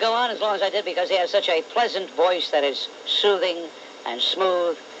 I let him go on as long as I did because he has such a pleasant voice that is soothing and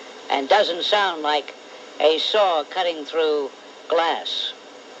smooth and doesn't sound like a saw cutting through glass.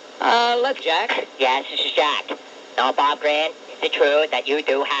 Look, Jack. Yes, this is Jack. No, Bob Grant, is it true that you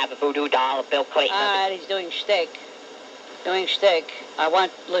do have a voodoo doll of Bill Clinton? All right, he's doing shtick. I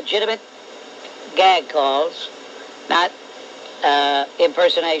want legitimate gag calls, not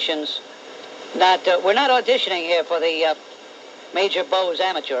impersonations. We're not auditioning here for the Major Bo's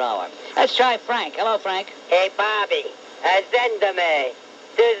Amateur Hour. Let's try Frank. Hello, Frank. Hey, Bobby. Azendame.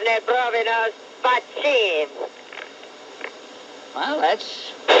 Disney Provinos Pachin. Well,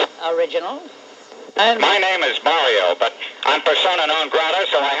 that's original. My name is Mario, but I'm persona non grata,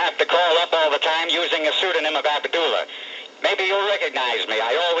 so I have to call up all the time using a pseudonym of Abdullah. Maybe you'll recognize me.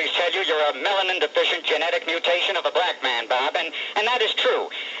 I always tell you you're a melanin-deficient genetic mutation of a black man, Bob, and that is true.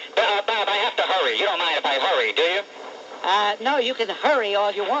 Bob, I have to hurry. You don't mind if I hurry, do you? No, you can hurry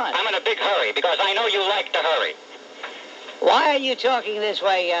all you want. I'm in a big hurry because I know you like to hurry. Why are you talking this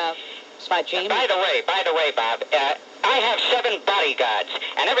way, Spatchim? By the way, Bob, I have 7 bodyguards,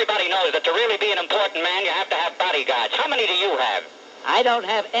 and everybody knows that to really be an important man, you have to have bodyguards. How many do you have? I don't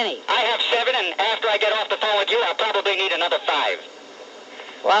have any. I have 7, and after I get off the phone with you, I'll probably need another 5.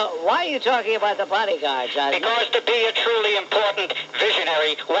 Well, why are you talking about the bodyguards? Because to be a truly important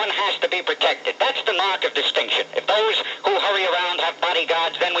visionary, one has to be protected. That's the mark of distinction. If those who hurry around have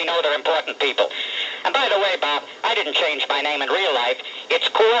bodyguards, then we know they're important people. And by the way, Bob, I didn't change my name in real life. It's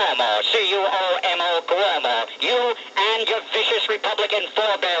Cuomo, C-U-O-M-O, Cuomo. You and your vicious Republican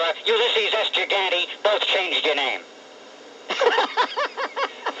forebearer, Ulysses S. Giganti, both changed your name.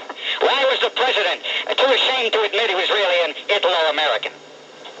 When I was the president, too ashamed to admit he was really an Italo-American.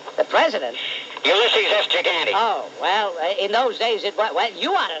 The president? Ulysses S. Giganti. Oh, well, in those days it was. Well,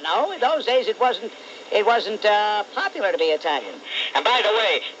 you ought to know. In those days it wasn't popular to be Italian. And by the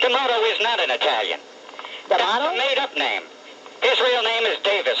way, D'Amato is not an Italian. D'Amato? That's a made-up name. His real name is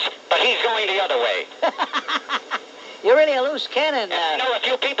Davis, but he's going the other way. You're really a loose cannon. I know a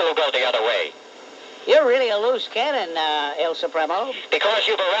few people who go the other way. You're really a loose cannon, El Supremo. Because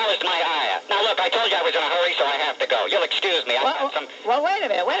you've aroused my ire. Now, look, I told you I was in a hurry, so I have to go. You'll excuse me. I've got some... Well, wait a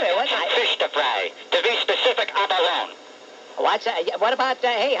minute. Some fish to fry. To be specific, abalone. What's that? What about,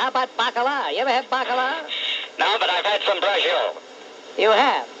 hey, how about bacala? You ever have bacala? No, but I've had some braciole. You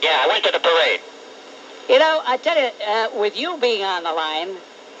have? Yeah, I went to the parade. You know, I tell you, with you being on the line,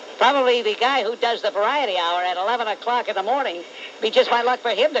 probably the guy who does the variety hour at 11 o'clock in the morning, be just my luck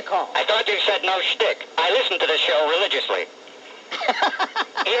for him to call. I thought you said no shtick. I listen to the show religiously.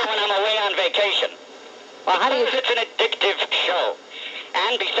 Even when I'm away on vacation. Well, how do you... It's an addictive show.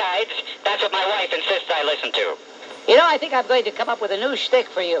 And besides, that's what my wife insists I listen to. You know, I think I'm going to come up with a new shtick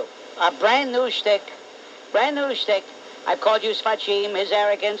for you. A brand new shtick. Brand new shtick. I've called you Spatchim, His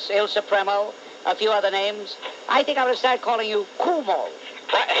Arrogance, Il Supremo, a few other names. I think I'm going to start calling you Cuomo.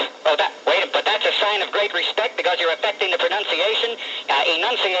 But that's a sign of great respect because you're affecting the pronunciation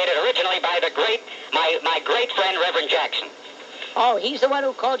enunciated originally by my great friend Reverend Jackson. Oh, he's the one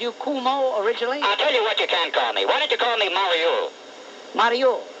who called you Cuomo originally? I'll tell you what you can call me. Why don't you call me Mariul?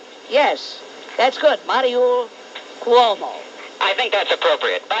 Mariul. Yes, that's good. Mariul Cuomo. I think that's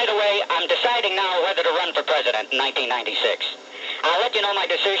appropriate. By the way, I'm deciding now whether to run for president in 1996. I'll let you know my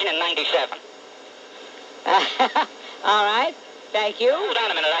decision in 97. All right. Thank you. Hold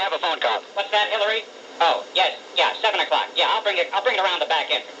on a minute. I have a phone call. What's that, Hillary? Oh, yes. Yeah, 7 o'clock. Yeah, I'll bring it around the back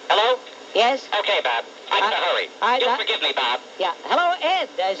end. Hello? Yes? Okay, Bob. I got to hurry. You forgive me, Bob. Yeah. Hello, Ed.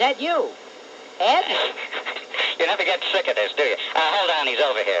 Is that you? Ed? You never get sick of this, do you? Hold on. He's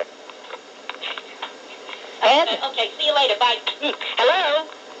over here. Ed? Okay, see you later. Bye.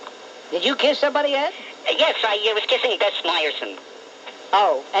 Hello? Did you kiss somebody, Ed? Yes, I was kissing Bess Meyerson.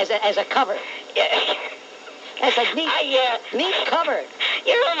 Oh, as a cover. Yeah. That's a neat cover.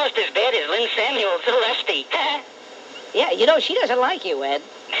 You're almost as bad as Lynn Samuels, the lefty. Yeah, you know, she doesn't like you, Ed.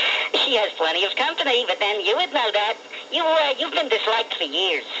 She has plenty of company, but then you would know that. You've been disliked for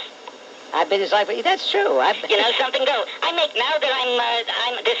years. I've been disliked for you. That's true. You know something, though? I make now that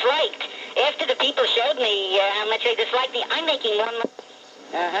I'm disliked. After the people showed me how much they disliked me, I'm making more money.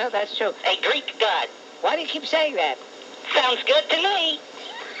 Uh-huh, that's true. A Greek god. Why do you keep saying that? Sounds good to me.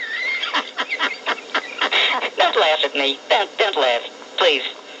 Don't laugh at me. Don't laugh, please.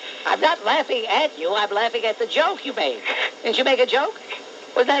 I'm not laughing at you. I'm laughing at the joke you made. Didn't you make a joke?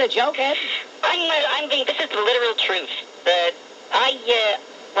 Was that a joke, Ed? This is the literal truth.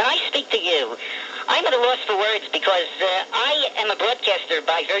 When I speak to you, I'm at a loss for words because I am a broadcaster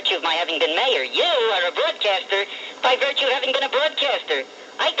by virtue of my having been mayor. You are a broadcaster by virtue of having been a broadcaster.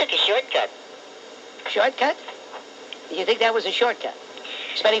 I took a shortcut. Shortcut? Did you think that was a shortcut?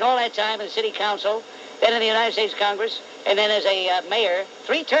 Spending all that time in the city council, then in the United States Congress, and then as a mayor,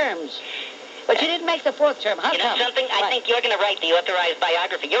 3 terms. But you didn't make the 4th term. How come? You know something? I think you're going to write the authorized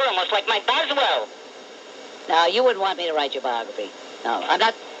biography. You're almost like my Boswell. No, you wouldn't want me to write your biography. No, I'm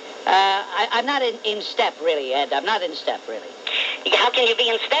not. I'm not in step, really, Ed. I'm not in step, really. How can you be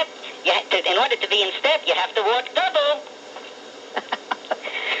in step? In order to be in step, you have to walk double.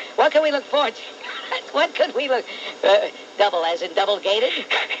 What can we look forward to? What could we look... double, as in double-gated?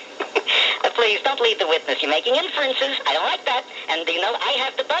 Please, don't leave the witness. You're making inferences. I don't like that. And, I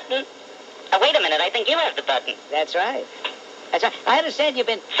have the button. Wait a minute. I think you have the button. That's right. That's right. I understand you've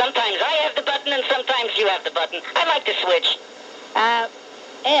been... Sometimes I have the button and sometimes you have the button. I like to switch.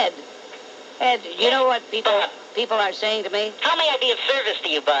 Ed, you know what people are saying to me? How may I be of service to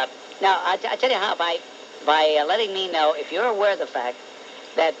you, Bob? Now, I tell you how, by letting me know, if you're aware of the fact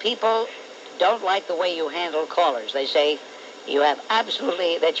that people don't like the way you handle callers. They say you have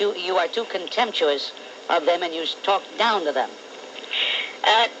absolutely, that you are too contemptuous of them and you talk down to them.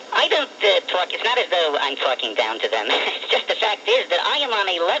 I don't talk, it's not as though I'm talking down to them. It's just the fact is that I am on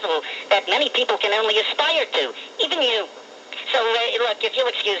a level that many people can only aspire to, even you. So, look, if you'll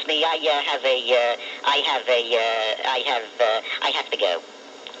excuse me, I have to go.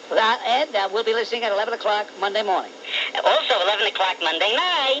 Ed, we'll be listening at 11 o'clock Monday morning. Also, 11 o'clock Monday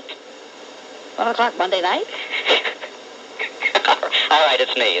night. 11 o'clock Monday night? All right,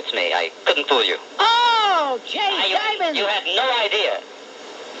 it's me. I couldn't fool you. Oh, Jay Diamond! You had no idea.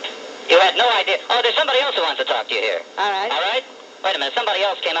 Oh, there's somebody else who wants to talk to you here. All right? Wait a minute, somebody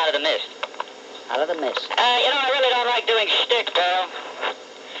else came out of the mist. Out of the mist? I really don't like doing shtick, Perot.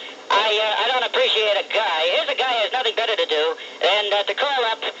 I don't appreciate a guy. Here's a guy who has nothing better to do than to call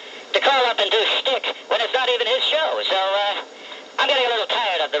up and do shtick when it's not even his show. So, I'm getting a little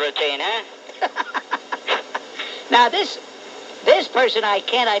tired of the routine, huh? Now, this person I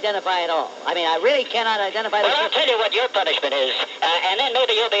can't identify at all. I mean, I really cannot identify this person. Well, I'll tell you what your punishment is, and then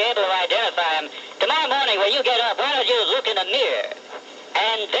maybe you'll be able to identify him. Tomorrow morning when you get up, why don't you look in the mirror,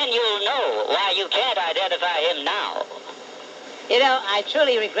 and then you'll know why you can't identify him now. You know, I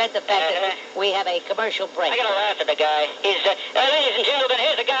truly regret the fact that we have a commercial break. I gotta laugh at the guy. He's, ladies and gentlemen,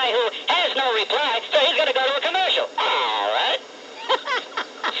 here's a guy who has no reply, so he's gonna go to a commercial. All right.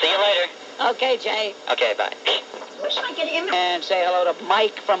 See you later. Okay, Jay. Okay, bye. And say hello to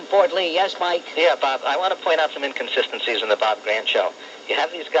Mike from Fort Lee. Yes, Mike? Yeah, Bob, I want to point out some inconsistencies in the Bob Grant show. You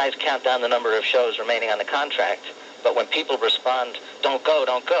have these guys count down the number of shows remaining on the contract, but when people respond, don't go,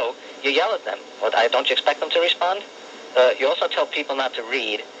 you yell at them. Well, don't you expect them to respond? You also tell people not to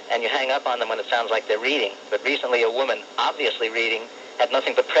read, and you hang up on them when it sounds like they're reading. But recently a woman, obviously reading, had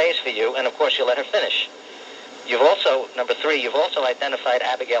nothing but praise for you, and of course you let her finish. Number 3, you've also identified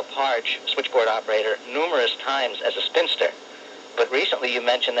Abigail Parge, switchboard operator, numerous times as a spinster. But recently you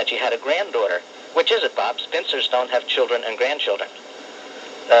mentioned that she had a granddaughter. Which is it, Bob? Spinsters don't have children and grandchildren.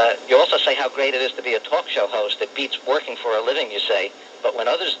 You also say how great it is to be a talk show host. It beats working for a living, you say. But when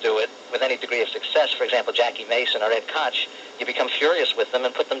others do it with any degree of success, for example, Jackie Mason or Ed Koch, you become furious with them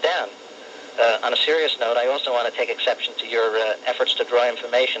and put them down. On a serious note, I also want to take exception to your efforts to draw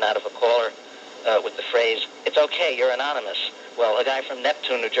information out of a caller with the phrase, "It's okay, you're anonymous." Well, a guy from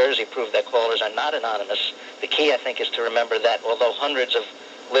Neptune, New Jersey, proved that callers are not anonymous. The key, I think, is to remember that although hundreds of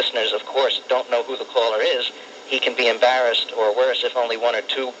listeners, of course, don't know who the caller is, he can be embarrassed, or worse, if only 1 or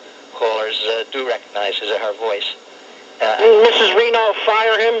 2 callers do recognize his or her voice. Mrs. Reno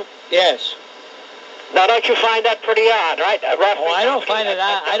fire him? Yes. Now, don't you find that pretty odd, right? I don't find it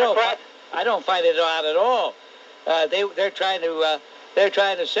odd. I don't find it odd at all. They're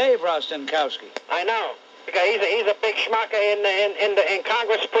trying to save Rostenkowski. I know, because he's a big schmucker in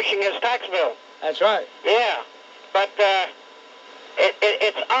Congress pushing his tax bill. That's right. Yeah, but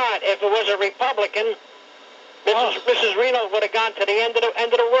it's odd. If it was a Republican, Mrs. Reno would have gone to the end of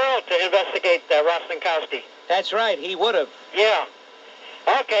the world to investigate Rostenkowski. That's right. He would have. Yeah.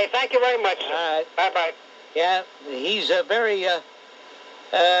 Okay. Thank you very much, sir. All right. Bye-bye. Yeah, he's a very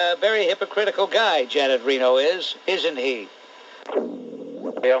hypocritical guy, Janet Reno is, isn't he?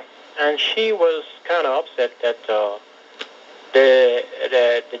 Yeah. And she was kind of upset that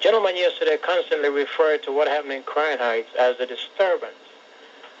the gentleman yesterday constantly referred to what happened in Crown Heights as a disturbance.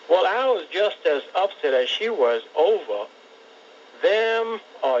 Well, I was just as upset as she was over them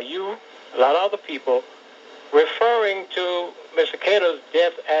or you, a lot of other people, referring to Mr. Cato's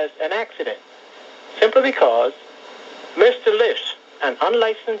death as an accident. Simply because Mr. Liss, an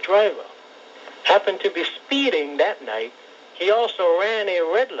unlicensed driver, happened to be speeding that night. He also ran a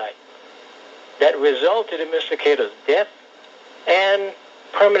red light that resulted in Mr. Cato's death and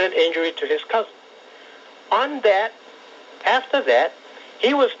permanent injury to his cousin. After that,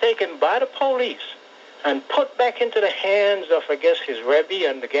 he was taken by the police and put back into the hands of, I guess, his Rebbe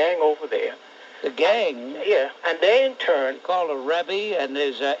and the gang over there. The gang? Yeah, and they in turn... You call a Rebbe and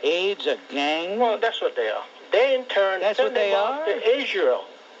his aides a gang? Well, that's what they are. They in turn send him off to Israel.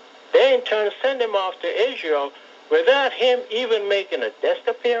 They in turn send him off to Israel without him even making a desk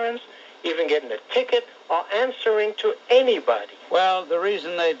appearance, even getting a ticket, or answering to anybody. Well, the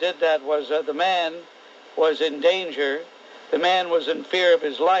reason they did that was the man was in danger. The man was in fear of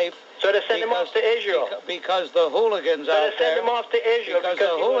his life. So they sent him off to Israel. Because the hooligans out there... So they sent him off to Israel because he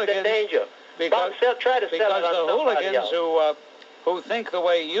was in danger. Because try to sell it on the hooligans who think the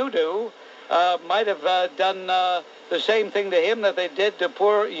way you do might have done the same thing to him that they did to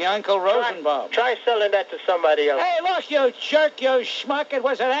poor Yankel Rosenbaum. Try selling that to somebody else. Hey, look, you jerk, you schmuck. It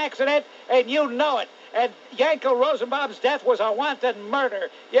was an accident, and you know it. And Yankel Rosenbaum's death was a wanted murder.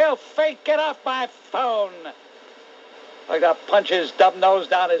 You fake, get off my phone. Like to punch his dumb nose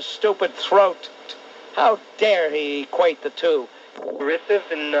down his stupid throat. How dare he equate the two? Derisive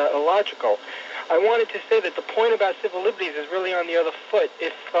and illogical. I wanted to say that the point about civil liberties is really on the other foot.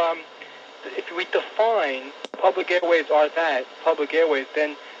 If we define public airways are that, public airways,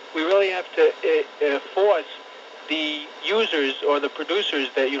 then we really have to force the users or the producers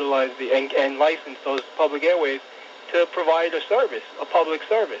that utilize and license those public airways to provide a service, a public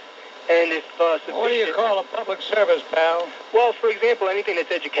service. And if what do you call a public service, pal? Well, for example, anything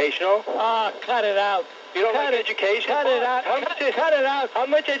that's educational. Ah, cut it out. You don't like education? Cut it out. Cut it out. How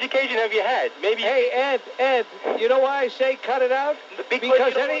much education have you had? Maybe. Hey, Ed, you know why I say cut it out?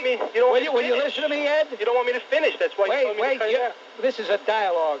 Because when you listen to me, Ed? You don't want me to finish. That's why you told me to cut it out. This is a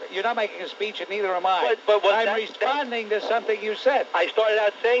dialogue. You're not making a speech, and neither am I. But I'm responding to something you said. I started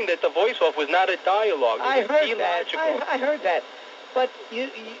out saying that the voice-off was not a dialogue. I heard that. I heard that. But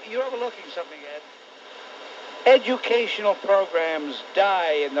you're overlooking something, Ed. Educational programs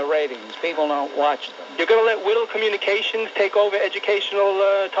die in the ratings. People don't watch them. You're going to let Whittle Communications take over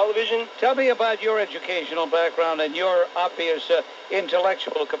educational television? Tell me about your educational background and your obvious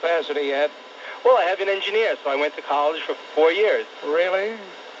intellectual capacity, Ed. Well, I have an engineer, so I went to college for 4 years. Really?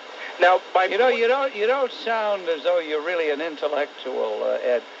 Now, you don't sound as though you're really an intellectual,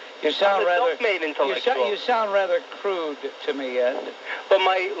 Ed. You sound You sound rather crude to me, Ed. But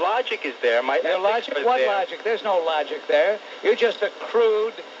my logic is there. Your logic? What logic? There's no logic there. You're just a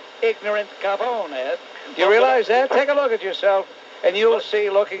crude, ignorant gavon, Ed. Do you realize that? Take a look at yourself, and you'll see,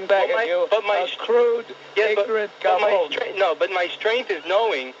 looking back at you, a crude, ignorant gavon. But my strength is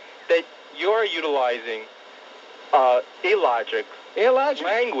knowing that you're utilizing illogic. Illogic?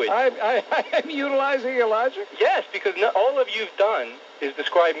 Language. I am utilizing illogic? Yes, because all of you've done is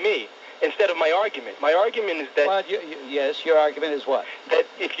describe me instead of my argument. My argument is that... Well, yes, your argument is what? That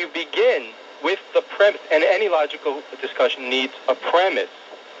if you begin with the premise, and any logical discussion needs a premise,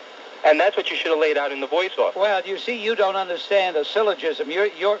 and that's what you should have laid out in the voice-off. Well, you see, you don't understand a syllogism.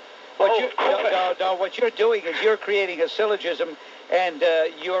 What you're doing is you're creating a syllogism, and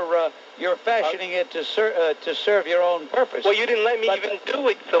you're fashioning it to serve your own purpose. Well, you didn't let me even do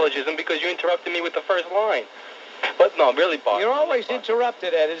a syllogism because you interrupted me with the first line. But no, really, Bob. You're always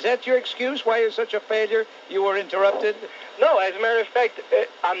interrupted, Ed. Is that your excuse why you're such a failure? You were interrupted? No, as a matter of fact,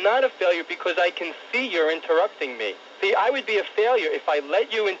 I'm not a failure because I can see you're interrupting me. See, I would be a failure if I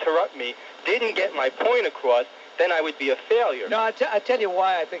let you interrupt me, didn't get my point across, then I would be a failure. No, I tell you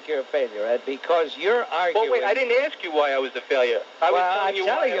why I think you're a failure, Ed, because you're arguing... Well, wait, I didn't ask you why I was a failure. I'm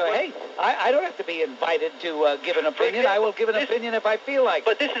telling you, hey, I don't have to be invited to give an opinion. I will give an opinion if I feel like it.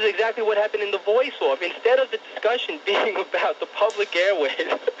 But this is exactly what happened in the voice-off. Instead of the discussion being about the public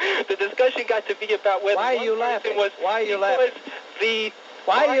airways, the discussion got to be about whether Why are you laughing? Why are you laughing?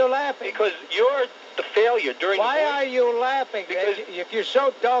 Why are you laughing? Because you're the failure during the voice. Why are you laughing? Because if you're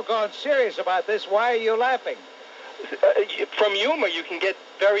so doggone serious about this, why are you laughing? From humor, you can get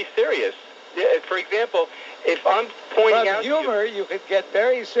very serious. For example, if I'm pointing out... From humor, you can get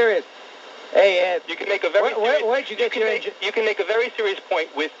very serious. Hey, Ed. You can make a very serious... Where'd you get you can make a very serious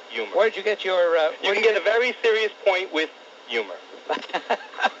point with humor. Where'd you get your... you can get a very serious point with humor.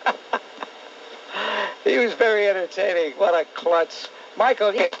 He was very entertaining. What a klutz.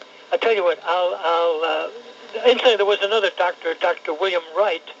 Michael, I'll tell you what, incidentally, there was another doctor, Dr. William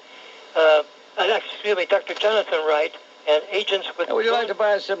Wright, Dr. Jonathan Wright, and agents with... Would you like to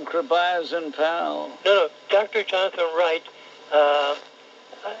buy some crabazin, pal? No, Dr. Jonathan Wright,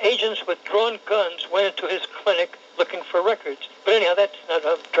 agents with drawn guns went into his clinic looking for records. But anyhow, that's not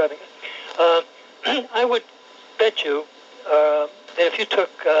how I'm driving it. I would bet you that if you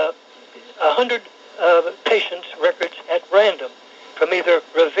took 100 patients' records at random, from either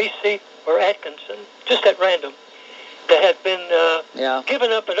Ravisi or Atkinson, just at random, that had been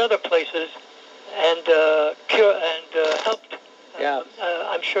given up in other places and helped.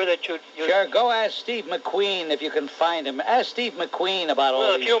 I'm sure that you'd... Sure, go ask Steve McQueen if you can find him. Ask Steve McQueen about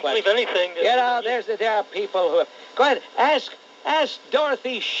all these questions. Well, if you don't believe anything... there are people who... Go ahead, ask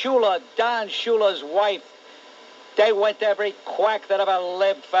Dorothy Shula, Don Shula's wife. They went to every quack that ever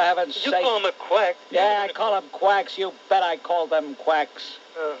lived, for heaven's sake. You call him a quack. Yeah, I call them quacks. You bet I call them quacks.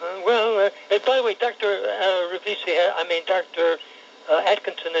 Well, by the way, Dr.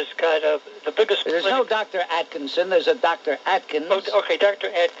 Atkinson has got the biggest... There's no Dr. Atkinson. There's a Dr. Atkins. Oh, okay, Dr.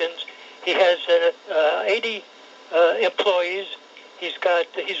 Atkins. He has 80 employees. He's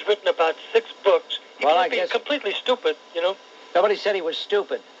written about 6 books. He can't be completely stupid, you know. Nobody said he was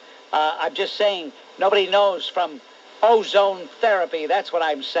stupid. I'm just saying nobody knows from ozone therapy. That's what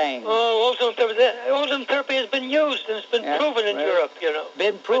I'm saying. Oh, ozone therapy. Ozone therapy has been used and it's been proven in Europe, you know.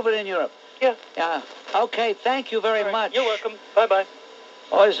 Been proven in Europe. Yeah. Yeah. Okay, thank you very much. You're welcome. Bye-bye.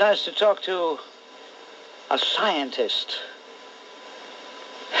 Always nice to talk to a scientist.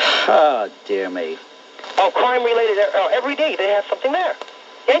 Oh, dear me. Oh, crime-related. Every day they have something there.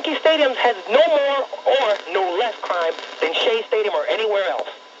 Yankee Stadium has no more or no less crime than Shea Stadium or anywhere else.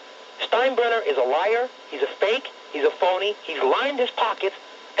 Steinbrenner is a liar. He's a fake. He's a phony. He's lined his pockets,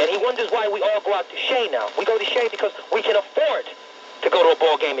 and he wonders why we all go out to Shea now. We go to Shea because we can afford to go to a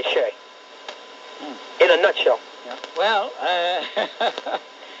ball game at Shea. In a nutshell. Yeah. Well,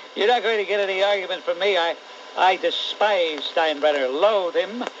 you're not going to get any argument from me. I despise Steinbrenner, loathe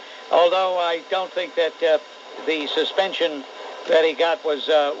him, although I don't think that the suspension that he got was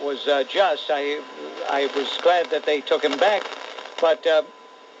just. I was glad that they took him back, but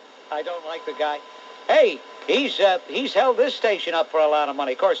I don't like the guy. Hey, he's held this station up for a lot of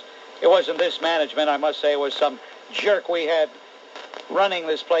money. Of course, it wasn't this management. I must say it was some jerk we had running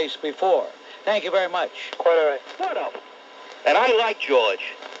this place before. Thank you very much. Quite all right. What up? And I like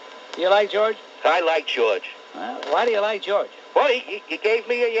George. You like George? I like George. Well, why do you like George? Well, he gave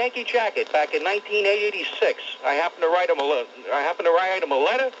me a Yankee jacket back in 1986. I happened to write him a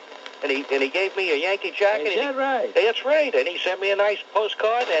letter, and he gave me a Yankee jacket. Is that right? That's right. And he sent me a nice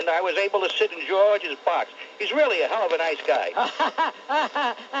postcard, and I was able to sit in George's box. He's really a hell of a nice guy.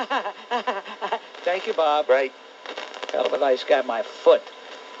 Thank you, Bob. Right. Hell of a nice guy. My foot.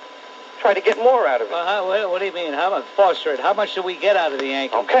 Try to get more out of it. Well, what do you mean? How much? Foster it. How much do we get out of the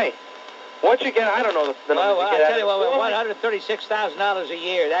Yankees? Okay. Once you get, I don't know the numbers I'll tell you what, $136,000 a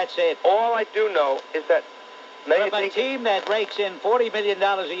year. That's it. All I do know is that from a team that rakes in $40 million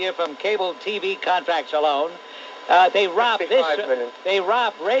a year from cable TV contracts alone, they rob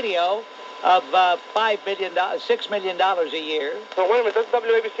radio of $6 million a year. So wait a minute, doesn't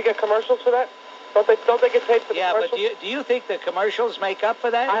WABC get commercials for that? Don't they get paid for the commercials? Yeah, but do you think the commercials make up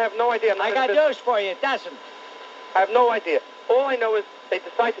for that? I have no idea. I got news for you. It doesn't. I have no idea. All I know is they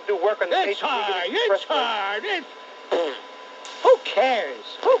decide to do work on the It's hard. Who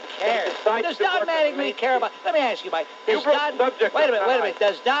cares? Who cares? Does Don Mattingly care about... Let me ask you, Mike. Wait a minute.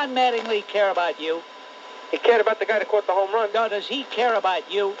 Does Don Mattingly care about you? He cared about the guy that caught the home run. No, does he care about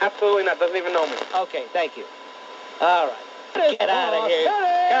you? Absolutely not. Doesn't even know me. Okay, thank you. All right. Get out of here.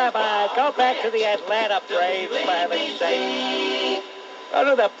 Come on. Go back to the Atlanta Braves, for heaven's sake. Go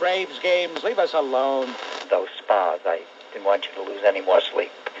to the Braves games. Leave us alone. Those spas, I didn't want you to lose any more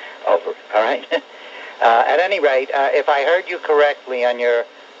sleep over it, all right? At any rate, if I heard you correctly on your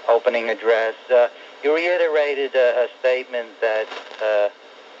opening address, you reiterated a statement that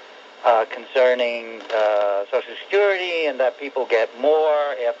concerning Social Security and that people get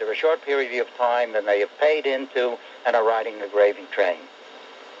more after a short period of time than they have paid into and are riding the gravy train.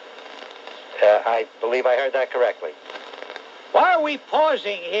 I believe I heard that correctly. Why are we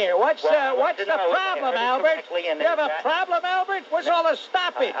pausing here? What's the problem, Albert? You have a problem, Albert? What's all the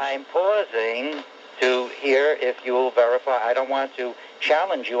stoppage? I'm pausing to hear if you will verify. I don't want to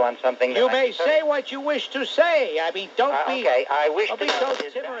challenge you on something. You may say what you wish to say. I mean, don't be... Okay, I wish to know, so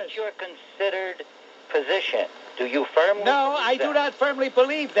is that your considered position? Do you firmly No, I do not firmly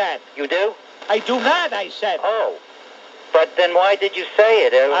believe that. You do? I do not, I said. Oh. But then why did you say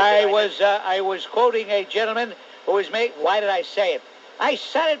it? I was quoting a gentleman who was made... Why did I say it? I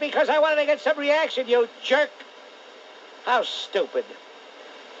said it because I wanted to get some reaction, you jerk. How stupid.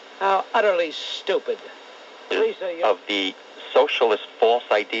 How utterly stupid. Of the socialist false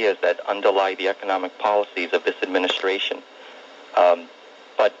ideas that underlie the economic policies of this administration.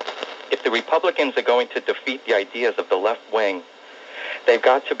 But if the Republicans are going to defeat the ideas of the left wing, they've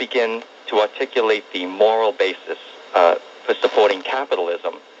got to begin to articulate the moral basis for supporting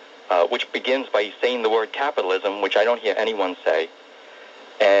capitalism, which begins by saying the word capitalism, which I don't hear anyone say,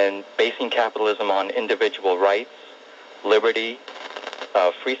 and basing capitalism on individual rights, liberty,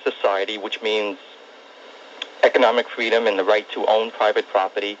 free society, which means economic freedom and the right to own private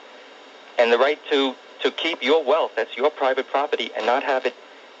property, and the right to keep your wealth, that's your private property, and not have it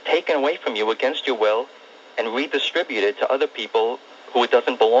taken away from you against your will and redistributed to other people who it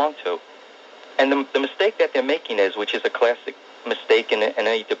doesn't belong to. And the mistake that they're making is, which is a classic mistake in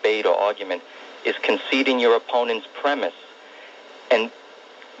any debate or argument, is conceding your opponent's premise. And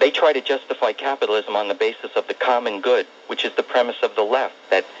they try to justify capitalism on the basis of the common good, which is the premise of the left,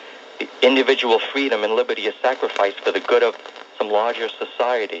 that individual freedom and liberty is sacrificed for the good of some larger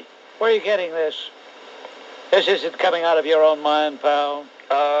society. Where are you getting this? This isn't coming out of your own mind, pal.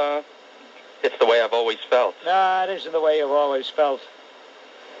 It's the way I've always felt. No, it isn't the way you've always felt.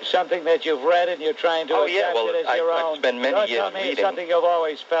 It's something that you've read and you're trying to adapt it as your own. I've spent many years Don't tell me reading. it's something you've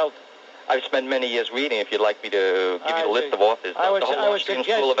always felt. I've spent many years reading. If you'd like me to give you the list of authors, I would Austrian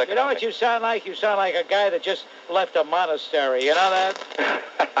suggest, School of Economics. you know what you sound like? You sound like a guy that just left a monastery. You know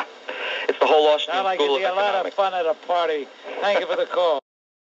that? It's the whole Austrian Sound like School it'd of be a lot Economics. of fun at a party. Thank you for the call.